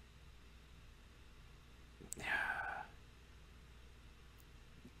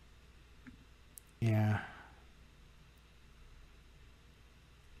 Yeah.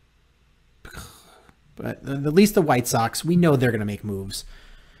 But at least the White Sox, we know they're going to make moves.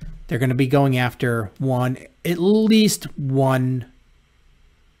 They're going to be going after at least one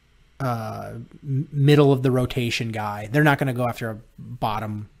middle of the rotation guy. They're not going to go after a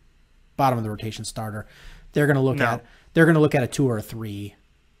bottom of the rotation starter. They're going to look at a 2 or a 3.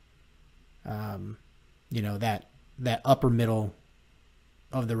 You know, that upper middle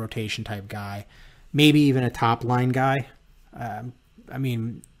of the rotation type guy, maybe even a top line guy. I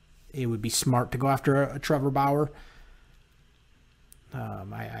mean, it would be smart to go after a Trevor Bauer.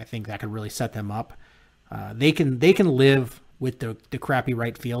 I think that could really set them up. They can live with the crappy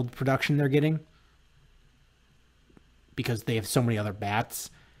right field production they're getting because they have so many other bats,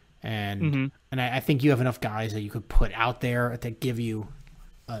 and I think you have enough guys that you could put out there that give you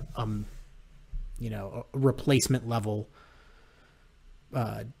a replacement level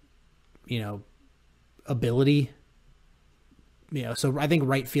ability. You know, so I think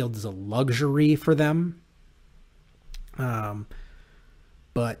right field is a luxury for them.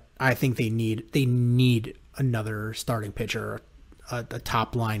 But I think they need another starting pitcher, a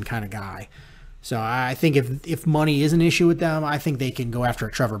top line kind of guy. So I think if money is an issue with them, I think they can go after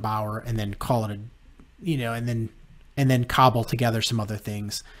a Trevor Bauer and then call it and then cobble together some other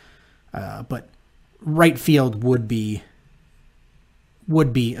things. But right field would be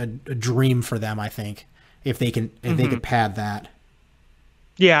a dream for them, I think, if they could pad that.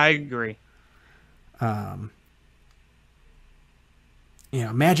 Yeah, I agree.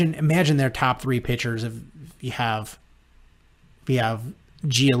 Imagine their top 3 pitchers. If you have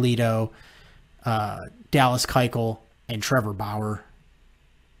Giolito, Dallas Keuchel, and Trevor Bauer.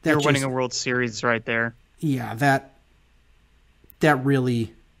 They're winning a World Series right there. Yeah, that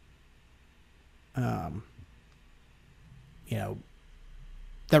really, that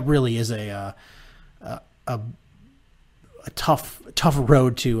really is a tough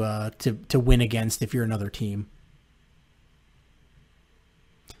road to win against if you're another team.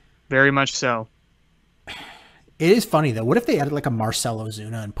 Very much so. It is funny though. What if they added like a Marcell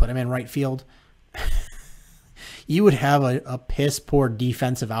Ozuna and put him in right field? You would have a piss poor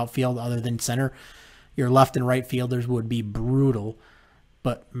defensive outfield other than center. Your left and right fielders would be brutal.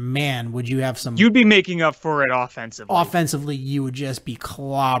 But man, would you have some... You'd be making up for it offensively. Offensively, you would just be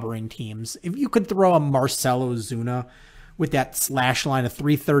clobbering teams. If you could throw a Marcell Ozuna with that slash line of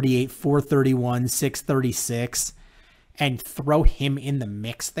 338, 431, 636, and throw him in the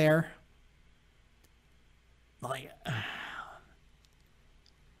mix there, like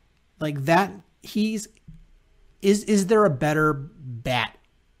that, is there a better bat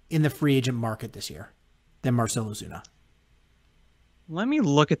in the free agent market this year than Marcell Ozuna? Let me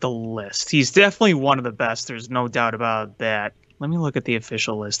look at the list. He's definitely one of the best. There's no doubt about that. Let me look at the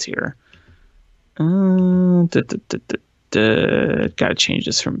official list here. Gotta change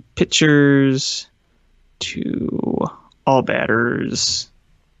this from pitchers to all batters.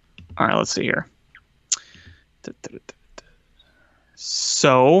 All right, let's see here.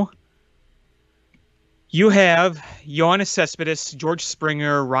 So you have Yoenis Cespedes, George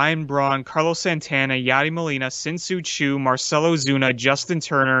Springer, Ryan Braun, Carlos Santana, Yadi Molina, Sin-Soo Choo, Marcelo Zuna, Justin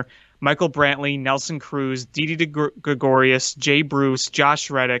Turner, Michael Brantley, Nelson Cruz, Didi Gregorius, Jay Bruce,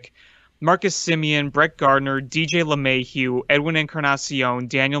 Josh Reddick, Marcus Semien, Brett Gardner, DJ LeMahieu, Edwin Encarnacion,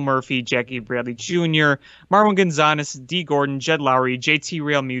 Daniel Murphy, Jackie Bradley Jr., Marwin Gonzalez, D. Gordon, Jed Lowry, JT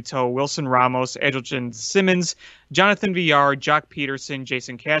Realmuto, Wilson Ramos, Edgerton Simmons, Jonathan Villar, Jock Peterson,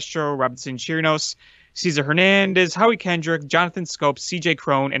 Jason Castro, Robinson Chirinos, Cesar Hernandez, Howie Kendrick, Jonathan Scopes, CJ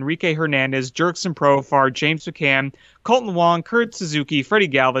Crone, Enrique Hernandez, Jurickson Profar, James McCann, Colton Wong, Kurt Suzuki, Freddie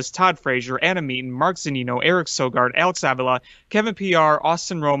Galvis, Todd Frazier, Adam Meaton, Mark Zanino, Eric Sogard, Alex Avila, Kevin PR,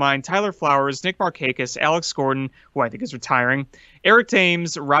 Austin Romine, Tyler Flowers, Nick Markakis, Alex Gordon, who I think is retiring, Eric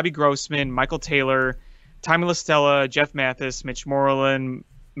Thames, Robbie Grossman, Michael Taylor, Tommy LaStella, Jeff Mathis, Mitch Moreland,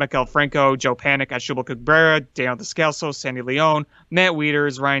 Michael Franco, Joe Panic, Ashuba Cabrera, Daniel Descalso, Sandy Leone, Matt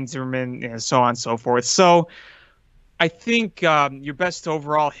Wieters, Ryan Zimmerman, and so on and so forth. So I think your best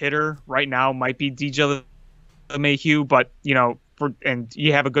overall hitter right now might be DJ LeMahieu, but and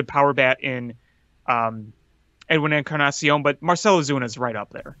you have a good power bat in Edwin Encarnacion, but Marcelo Zuna is right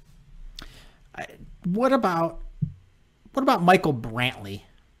up there. What about Michael Brantley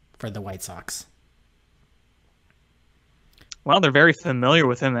for the White Sox? Well, they're very familiar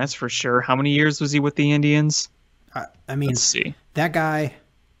with him, that's for sure. How many years was he with the Indians? I mean, let's see. That guy's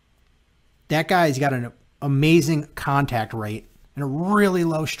got an amazing contact rate and a really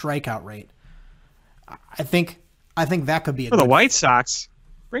low strikeout rate. I think that could be for the White Sox.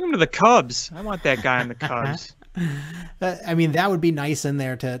 Bring him to the Cubs. I want that guy in the Cubs. I mean, that would be nice in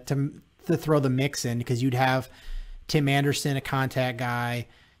there to throw the mix in, because you'd have Tim Anderson, a contact guy.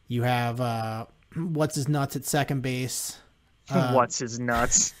 You have what's his nuts at second base. What's his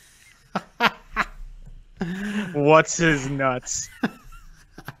nuts? What's his nuts?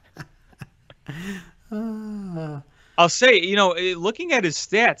 I'll say, looking at his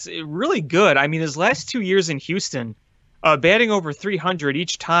stats, really good. I mean, his last 2 years in Houston, batting over 300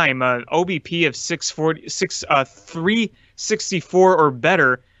 each time, OBP of 364 or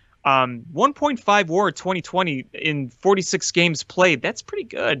better, 1.5 WAR 2020 in 46 games played. That's pretty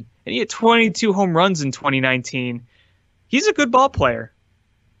good. And he had 22 home runs in 2019. He's a good ball player.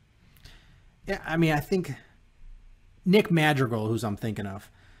 Yeah, I mean, I think Nick Madrigal, who's I'm thinking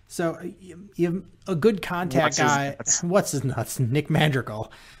of. So you have a good contact guy. What's his nuts? Nick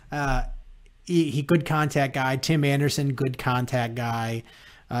Madrigal. He good contact guy. Tim Anderson, good contact guy.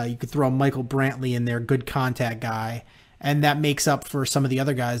 You could throw Michael Brantley in there, good contact guy. And that makes up for some of the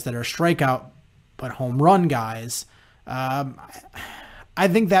other guys that are strikeout but home run guys. I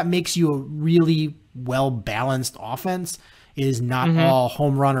think that makes you a really well-balanced offense. It is not all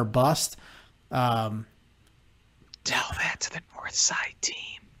home run or bust. Tell that to the North Side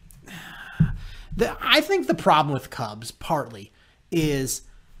team. I think the problem with Cubs, partly, is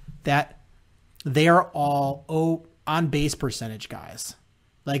that they are all on-base percentage guys.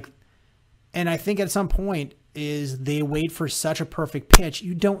 And I think at some point is they wait for such a perfect pitch.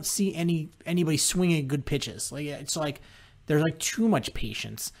 You don't see anybody swinging good pitches. It's like there's too much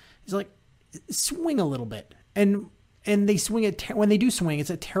patience. It's like, swing a little bit, and they swing it when they do swing, it's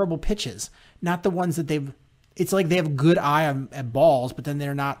at terrible pitches, not the ones that they've. It's like they have good eye at balls, but then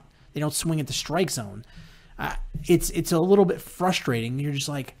they don't swing at the strike zone. It's a little bit frustrating. You're just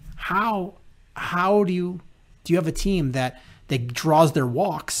like, how do you have a team that draws their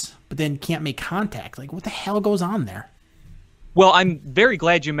walks but then can't make contact? Like, what the hell goes on there? Well, I'm very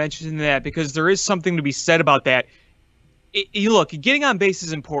glad you mentioned that, because there is something to be said about that. Look, getting on base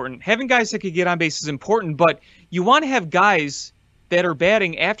is important. Having guys that can get on base is important, but you want to have guys that are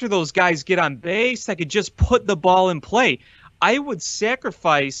batting after those guys get on base that could just put the ball in play. I would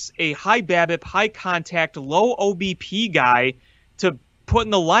sacrifice a high BABIP, high contact, low OBP guy to put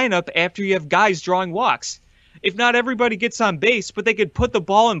in the lineup after you have guys drawing walks. If not everybody gets on base, but they could put the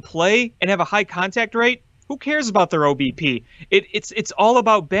ball in play and have a high contact rate, who cares about their OBP? It's all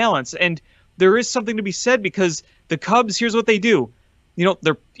about balance, and there is something to be said, because the Cubs, here's what they do.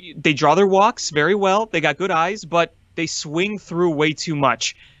 They draw their walks very well. They got good eyes, but they swing through way too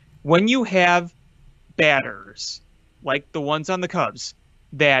much. When you have batters like the ones on the Cubs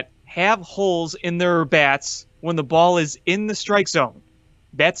that have holes in their bats when the ball is in the strike zone,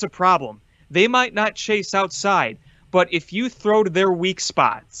 that's a problem. They might not chase outside, but if you throw to their weak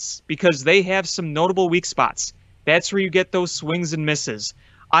spots, because they have some notable weak spots, that's where you get those swings and misses.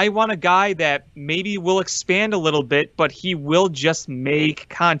 I want a guy that maybe will expand a little bit, but he will just make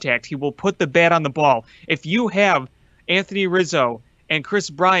contact. He will put the bat on the ball. If you have Anthony Rizzo and Chris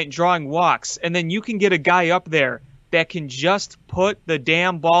Bryant drawing walks, and then you can get a guy up there that can just put the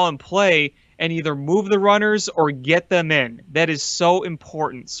damn ball in play and either move the runners or get them in. That is so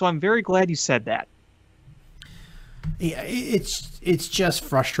important. So I'm very glad you said that. Yeah, it's just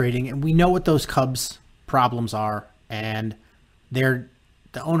frustrating, and we know what those Cubs problems are, and the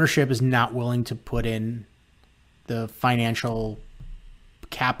ownership is not willing to put in the financial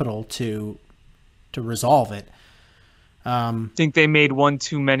capital to resolve it. I think they made one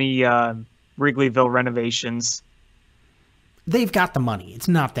too many Wrigleyville renovations. They've got the money. It's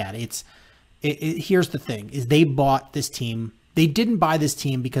not that. Here's the thing: is they bought this team. They didn't buy this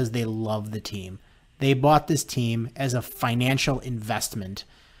team because they love the team. They bought this team as a financial investment,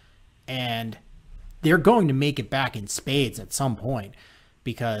 and they're going to make it back in spades at some point,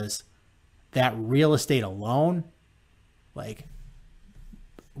 because that real estate alone, like,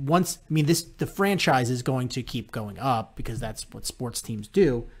 the franchise is going to keep going up because that's what sports teams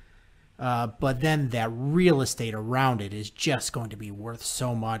do. But then that real estate around it is just going to be worth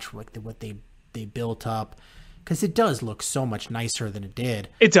so much, like what they built up. Because it does look so much nicer than it did.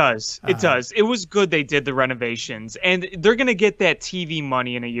 It does. It does. It was good they did the renovations. And they're going to get that TV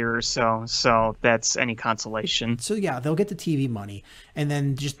money in a year or so. So that's any consolation. So, yeah, they'll get the TV money. And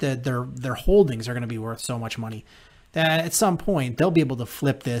then just their holdings are going to be worth so much money that at some point they'll be able to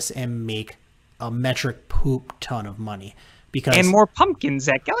flip this and make a metric poop ton of money. And more pumpkins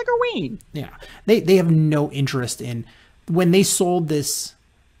at Gallagher Wayne. Yeah. They have no interest in... When they sold this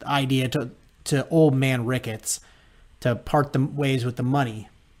idea to old man Ricketts to part the ways with the money,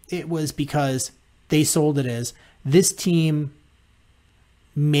 it was because they sold it as, this team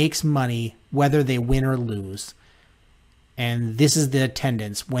makes money whether they win or lose, and this is the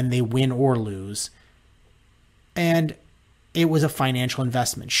attendance when they win or lose. And it was a financial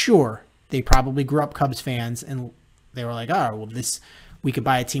investment. Sure, they probably grew up Cubs fans and they were like, oh, well, we could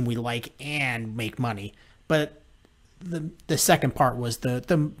buy a team we like and make money. But the second part was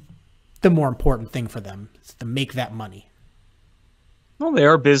the more important thing for them, is to make that money. Well, they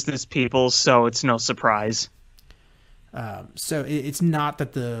are business people, so it's no surprise. So it's not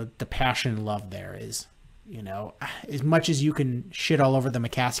that the passion and love there is, as much as you can shit all over the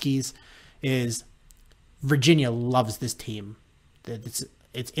McCaskies, is Virginia loves this team.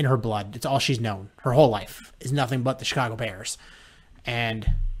 It's in her blood. It's all she's known. Her whole life is nothing but the Chicago Bears.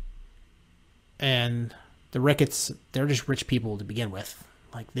 And the Ricketts, they're just rich people to begin with.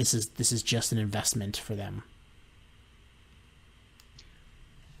 Like, this is just an investment for them.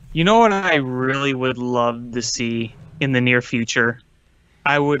 You know what I really would love to see in the near future?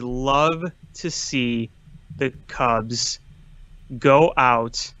 I would love to see the Cubs go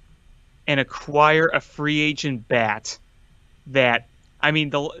out and acquire a free agent bat that,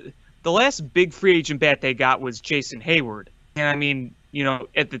 the last big free agent bat they got was Jason Hayward. And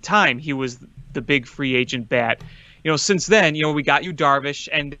at the time, he was the big free agent bat. Since then, we got you Darvish,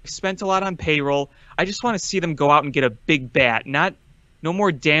 and spent a lot on payroll. I just want to see them go out and get a big bat. No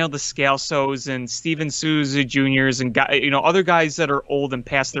more Daniel Descalsos and Steven Souza Juniors and other guys that are old and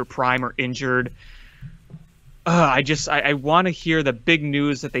past their prime or injured. I want to hear the big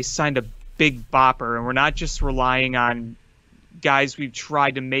news that they signed a big bopper, and we're not just relying on guys we've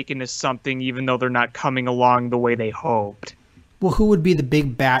tried to make into something, even though they're not coming along the way they hoped. Well, who would be the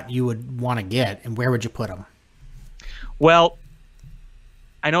big bat you would want to get, and where would you put him? Well,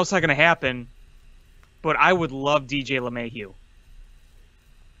 I know it's not going to happen, but I would love DJ LeMahieu.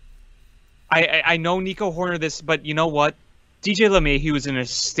 I know Nico Horner this, but you know what? DJ LeMahieu is an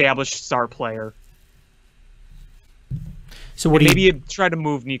established star player. So what? Maybe you try to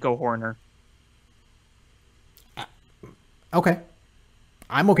move Nico Horner. Okay,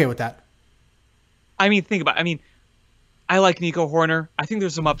 I'm okay with that. Think about it. I like Nico Horner. I think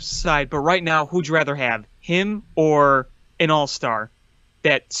there's some upside, but right now, who'd you rather have? Him or an all-star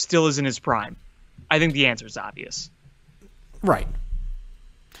that still is in his prime? I think the answer is obvious. Right.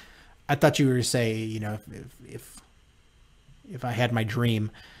 I thought you were going to say, if I had my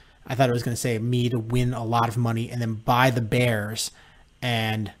dream, I thought it was going to say me to win a lot of money and then buy the Bears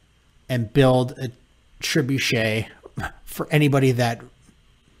and build a trebuchet for anybody that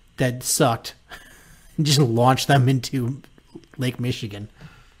sucked and just launch them into Lake Michigan.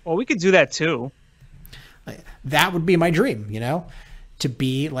 Well, we could do that too. That would be my dream, to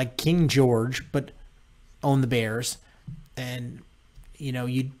be like King George, but own the Bears. And,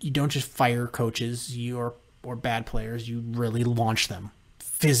 you don't just fire coaches or bad players. You really launch them,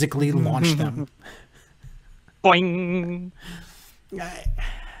 physically launch them. Boing.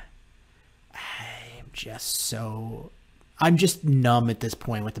 I'm just numb at this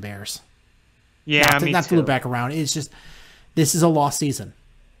point with the Bears. Yeah, not to look back around. It's just, this is a lost season.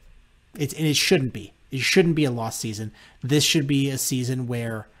 And it shouldn't be. It shouldn't be a lost season. This should be a season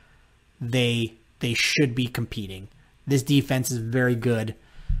where they should be competing. This defense is very good.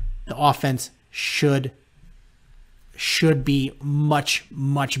 The offense should be much,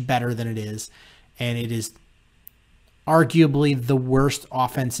 much better than it is. And it is arguably the worst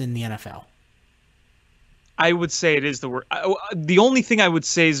offense in the NFL. I would say it is the worst. The only thing I would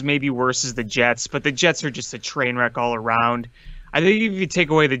say is maybe worse is the Jets, but the Jets are just a train wreck all around. I think if you take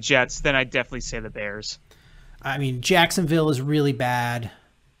away the Jets, then I'd definitely say the Bears. I mean, Jacksonville is really bad.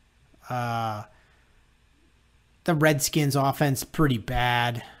 The Redskins offense, pretty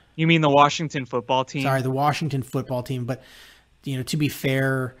bad. You mean the Washington football team? Sorry, the Washington football team. But, to be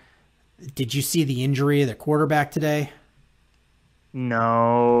fair, did you see the injury of the quarterback today?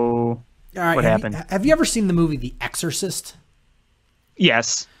 No. All right, what happened? Have you ever seen the movie The Exorcist?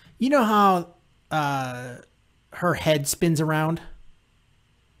 Yes. You know how her head spins around?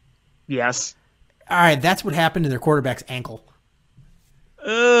 Yes. All right, that's what happened to their quarterback's ankle.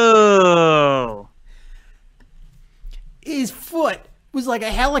 Oh. His foot was like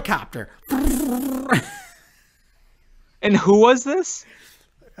a helicopter. And who was this?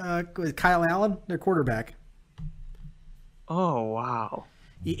 Was Kyle Allen, their quarterback. Oh, wow.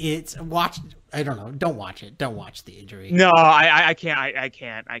 I don't know. Don't watch it. Don't watch the injury. No, I can't. I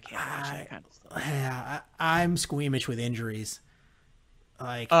can't watch that kind of stuff. Yeah, I'm squeamish with injuries.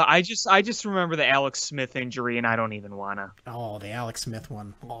 Like, I just remember the Alex Smith injury, and I don't even wanna. Oh, the Alex Smith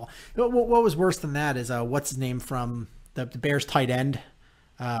one. Oh. What was worse than that is what's his name from the Bears tight end?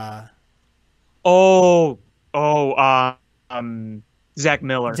 Zach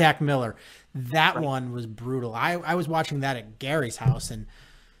Miller. Zach Miller. That one was brutal. I was watching that at Gary's house, and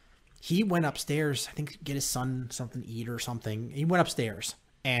he went upstairs, I think, to get his son something to eat or something. He went upstairs,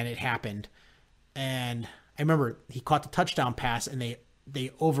 and it happened. And I remember he caught the touchdown pass, and they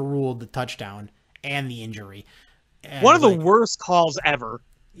overruled the touchdown and the injury. And one of the worst calls ever.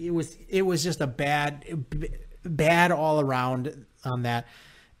 It was just a bad all around on that.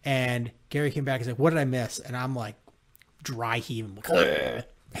 And Gary came back and said, "What did I miss?" And I'm like, dry heaving.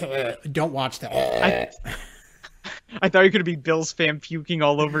 Don't watch that. I thought you were going to be Bills fan puking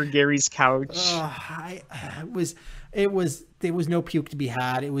all over Gary's couch. There was no puke to be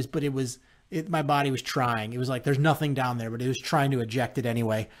had. My body was trying. It was like, there's nothing down there, but it was trying to eject it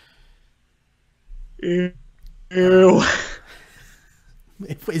anyway. Ew. That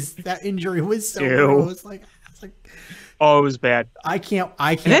injury was so gross. Oh, it was bad. I can't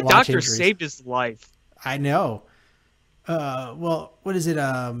and that watch doctor injuries. saved his life. I know. Well, what is it?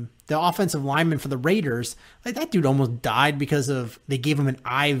 The offensive lineman for the Raiders, like, that dude almost died because they gave him an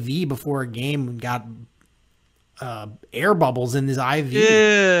IV before a game and got air bubbles in his IV.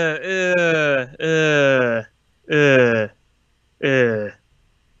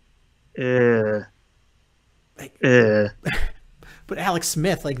 But Alex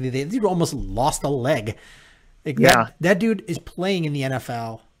Smith, like, the dude almost lost a leg. Like, yeah. That dude is playing in the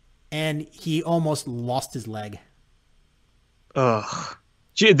NFL, and he almost lost his leg. Ugh.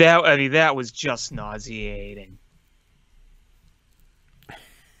 That was just nauseating.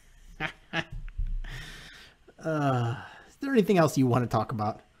 Is there anything else you want to talk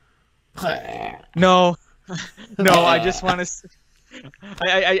about? No. I just want to.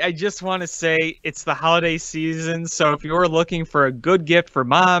 I just want to say it's the holiday season, so if you're looking for a good gift for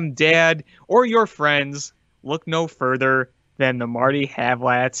mom, dad, or your friends, look no further than the Marty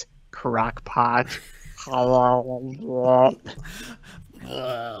Havlat crock pot. You're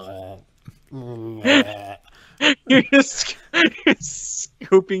just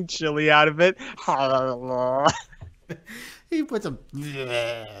scooping chili out of it. He puts a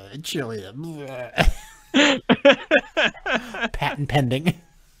chili in. Patent pending.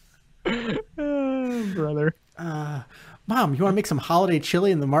 Oh, brother. Mom, you want to make some holiday chili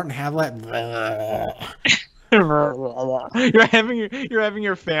in the Martin Havlat? You're having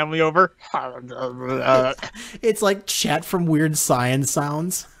your family over. It's like Chet from Weird Science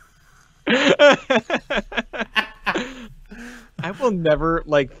Sounds. I will never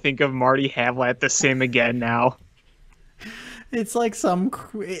think of Marty Havlat the same again now. It's like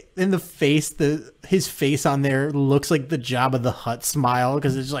in the face, his face on there looks like the Jabba the Hutt smile,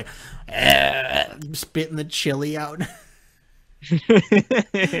 because it's like spitting the chili out.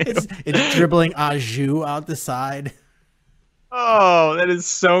 it's dribbling au jus out the side. Oh, that is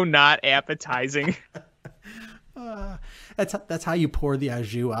so not appetizing. That's how you pour the au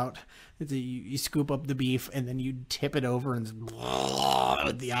jus out. You scoop up the beef and then you tip it over and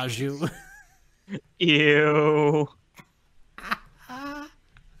with the au jus. Ew.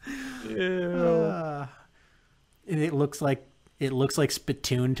 Ew. And it looks like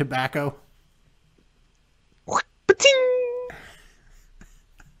spittoon tobacco. Ba-ting!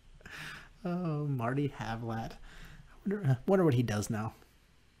 Oh, Marty Havlat. I wonder what he does now.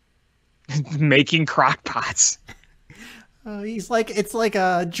 Making crock pots. It's like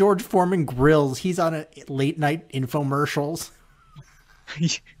George Foreman Grills. He's on a late night infomercials.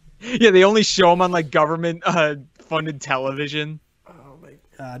 Yeah, they only show him on like government funded television. Oh my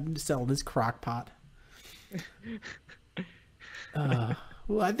God, selling his crock pot.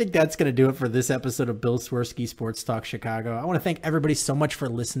 Well, I think that's going to do it for this episode of Bill Swerski Sports Talk Chicago. I want to thank everybody so much for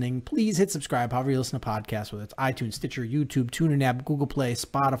listening. Please hit subscribe however you listen to podcasts, whether it's iTunes, Stitcher, YouTube, TuneIn app, Google Play,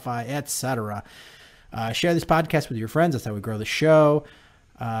 Spotify, etc. Share this podcast with your friends. That's how we grow the show.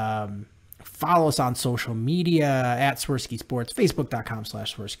 Follow us on social media at Swerski Sports,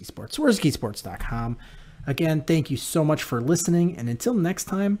 Facebook.com/Swerski Sports, SwerskiSports.com. Again, thank you so much for listening. And until next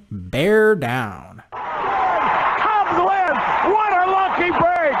time, bear down. Cubs win! What a lucky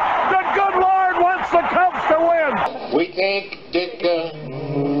break! The good Lord wants the Cubs to win! We thank Ditka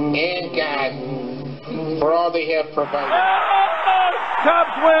and God for all they have provided.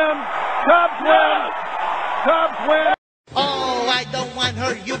 Cubs win! Cubs win! Cubs win! Oh, I don't want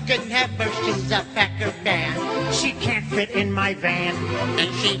her. You can have her. She's a Packer fan. She can't fit in my van.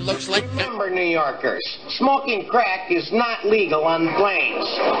 And she looks like Denver New Yorkers. Smoking crack is not legal on planes.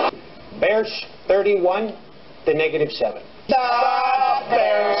 Bears 31 to -7. The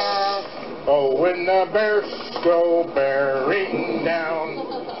Bears! Oh, when the Bears go bearing down.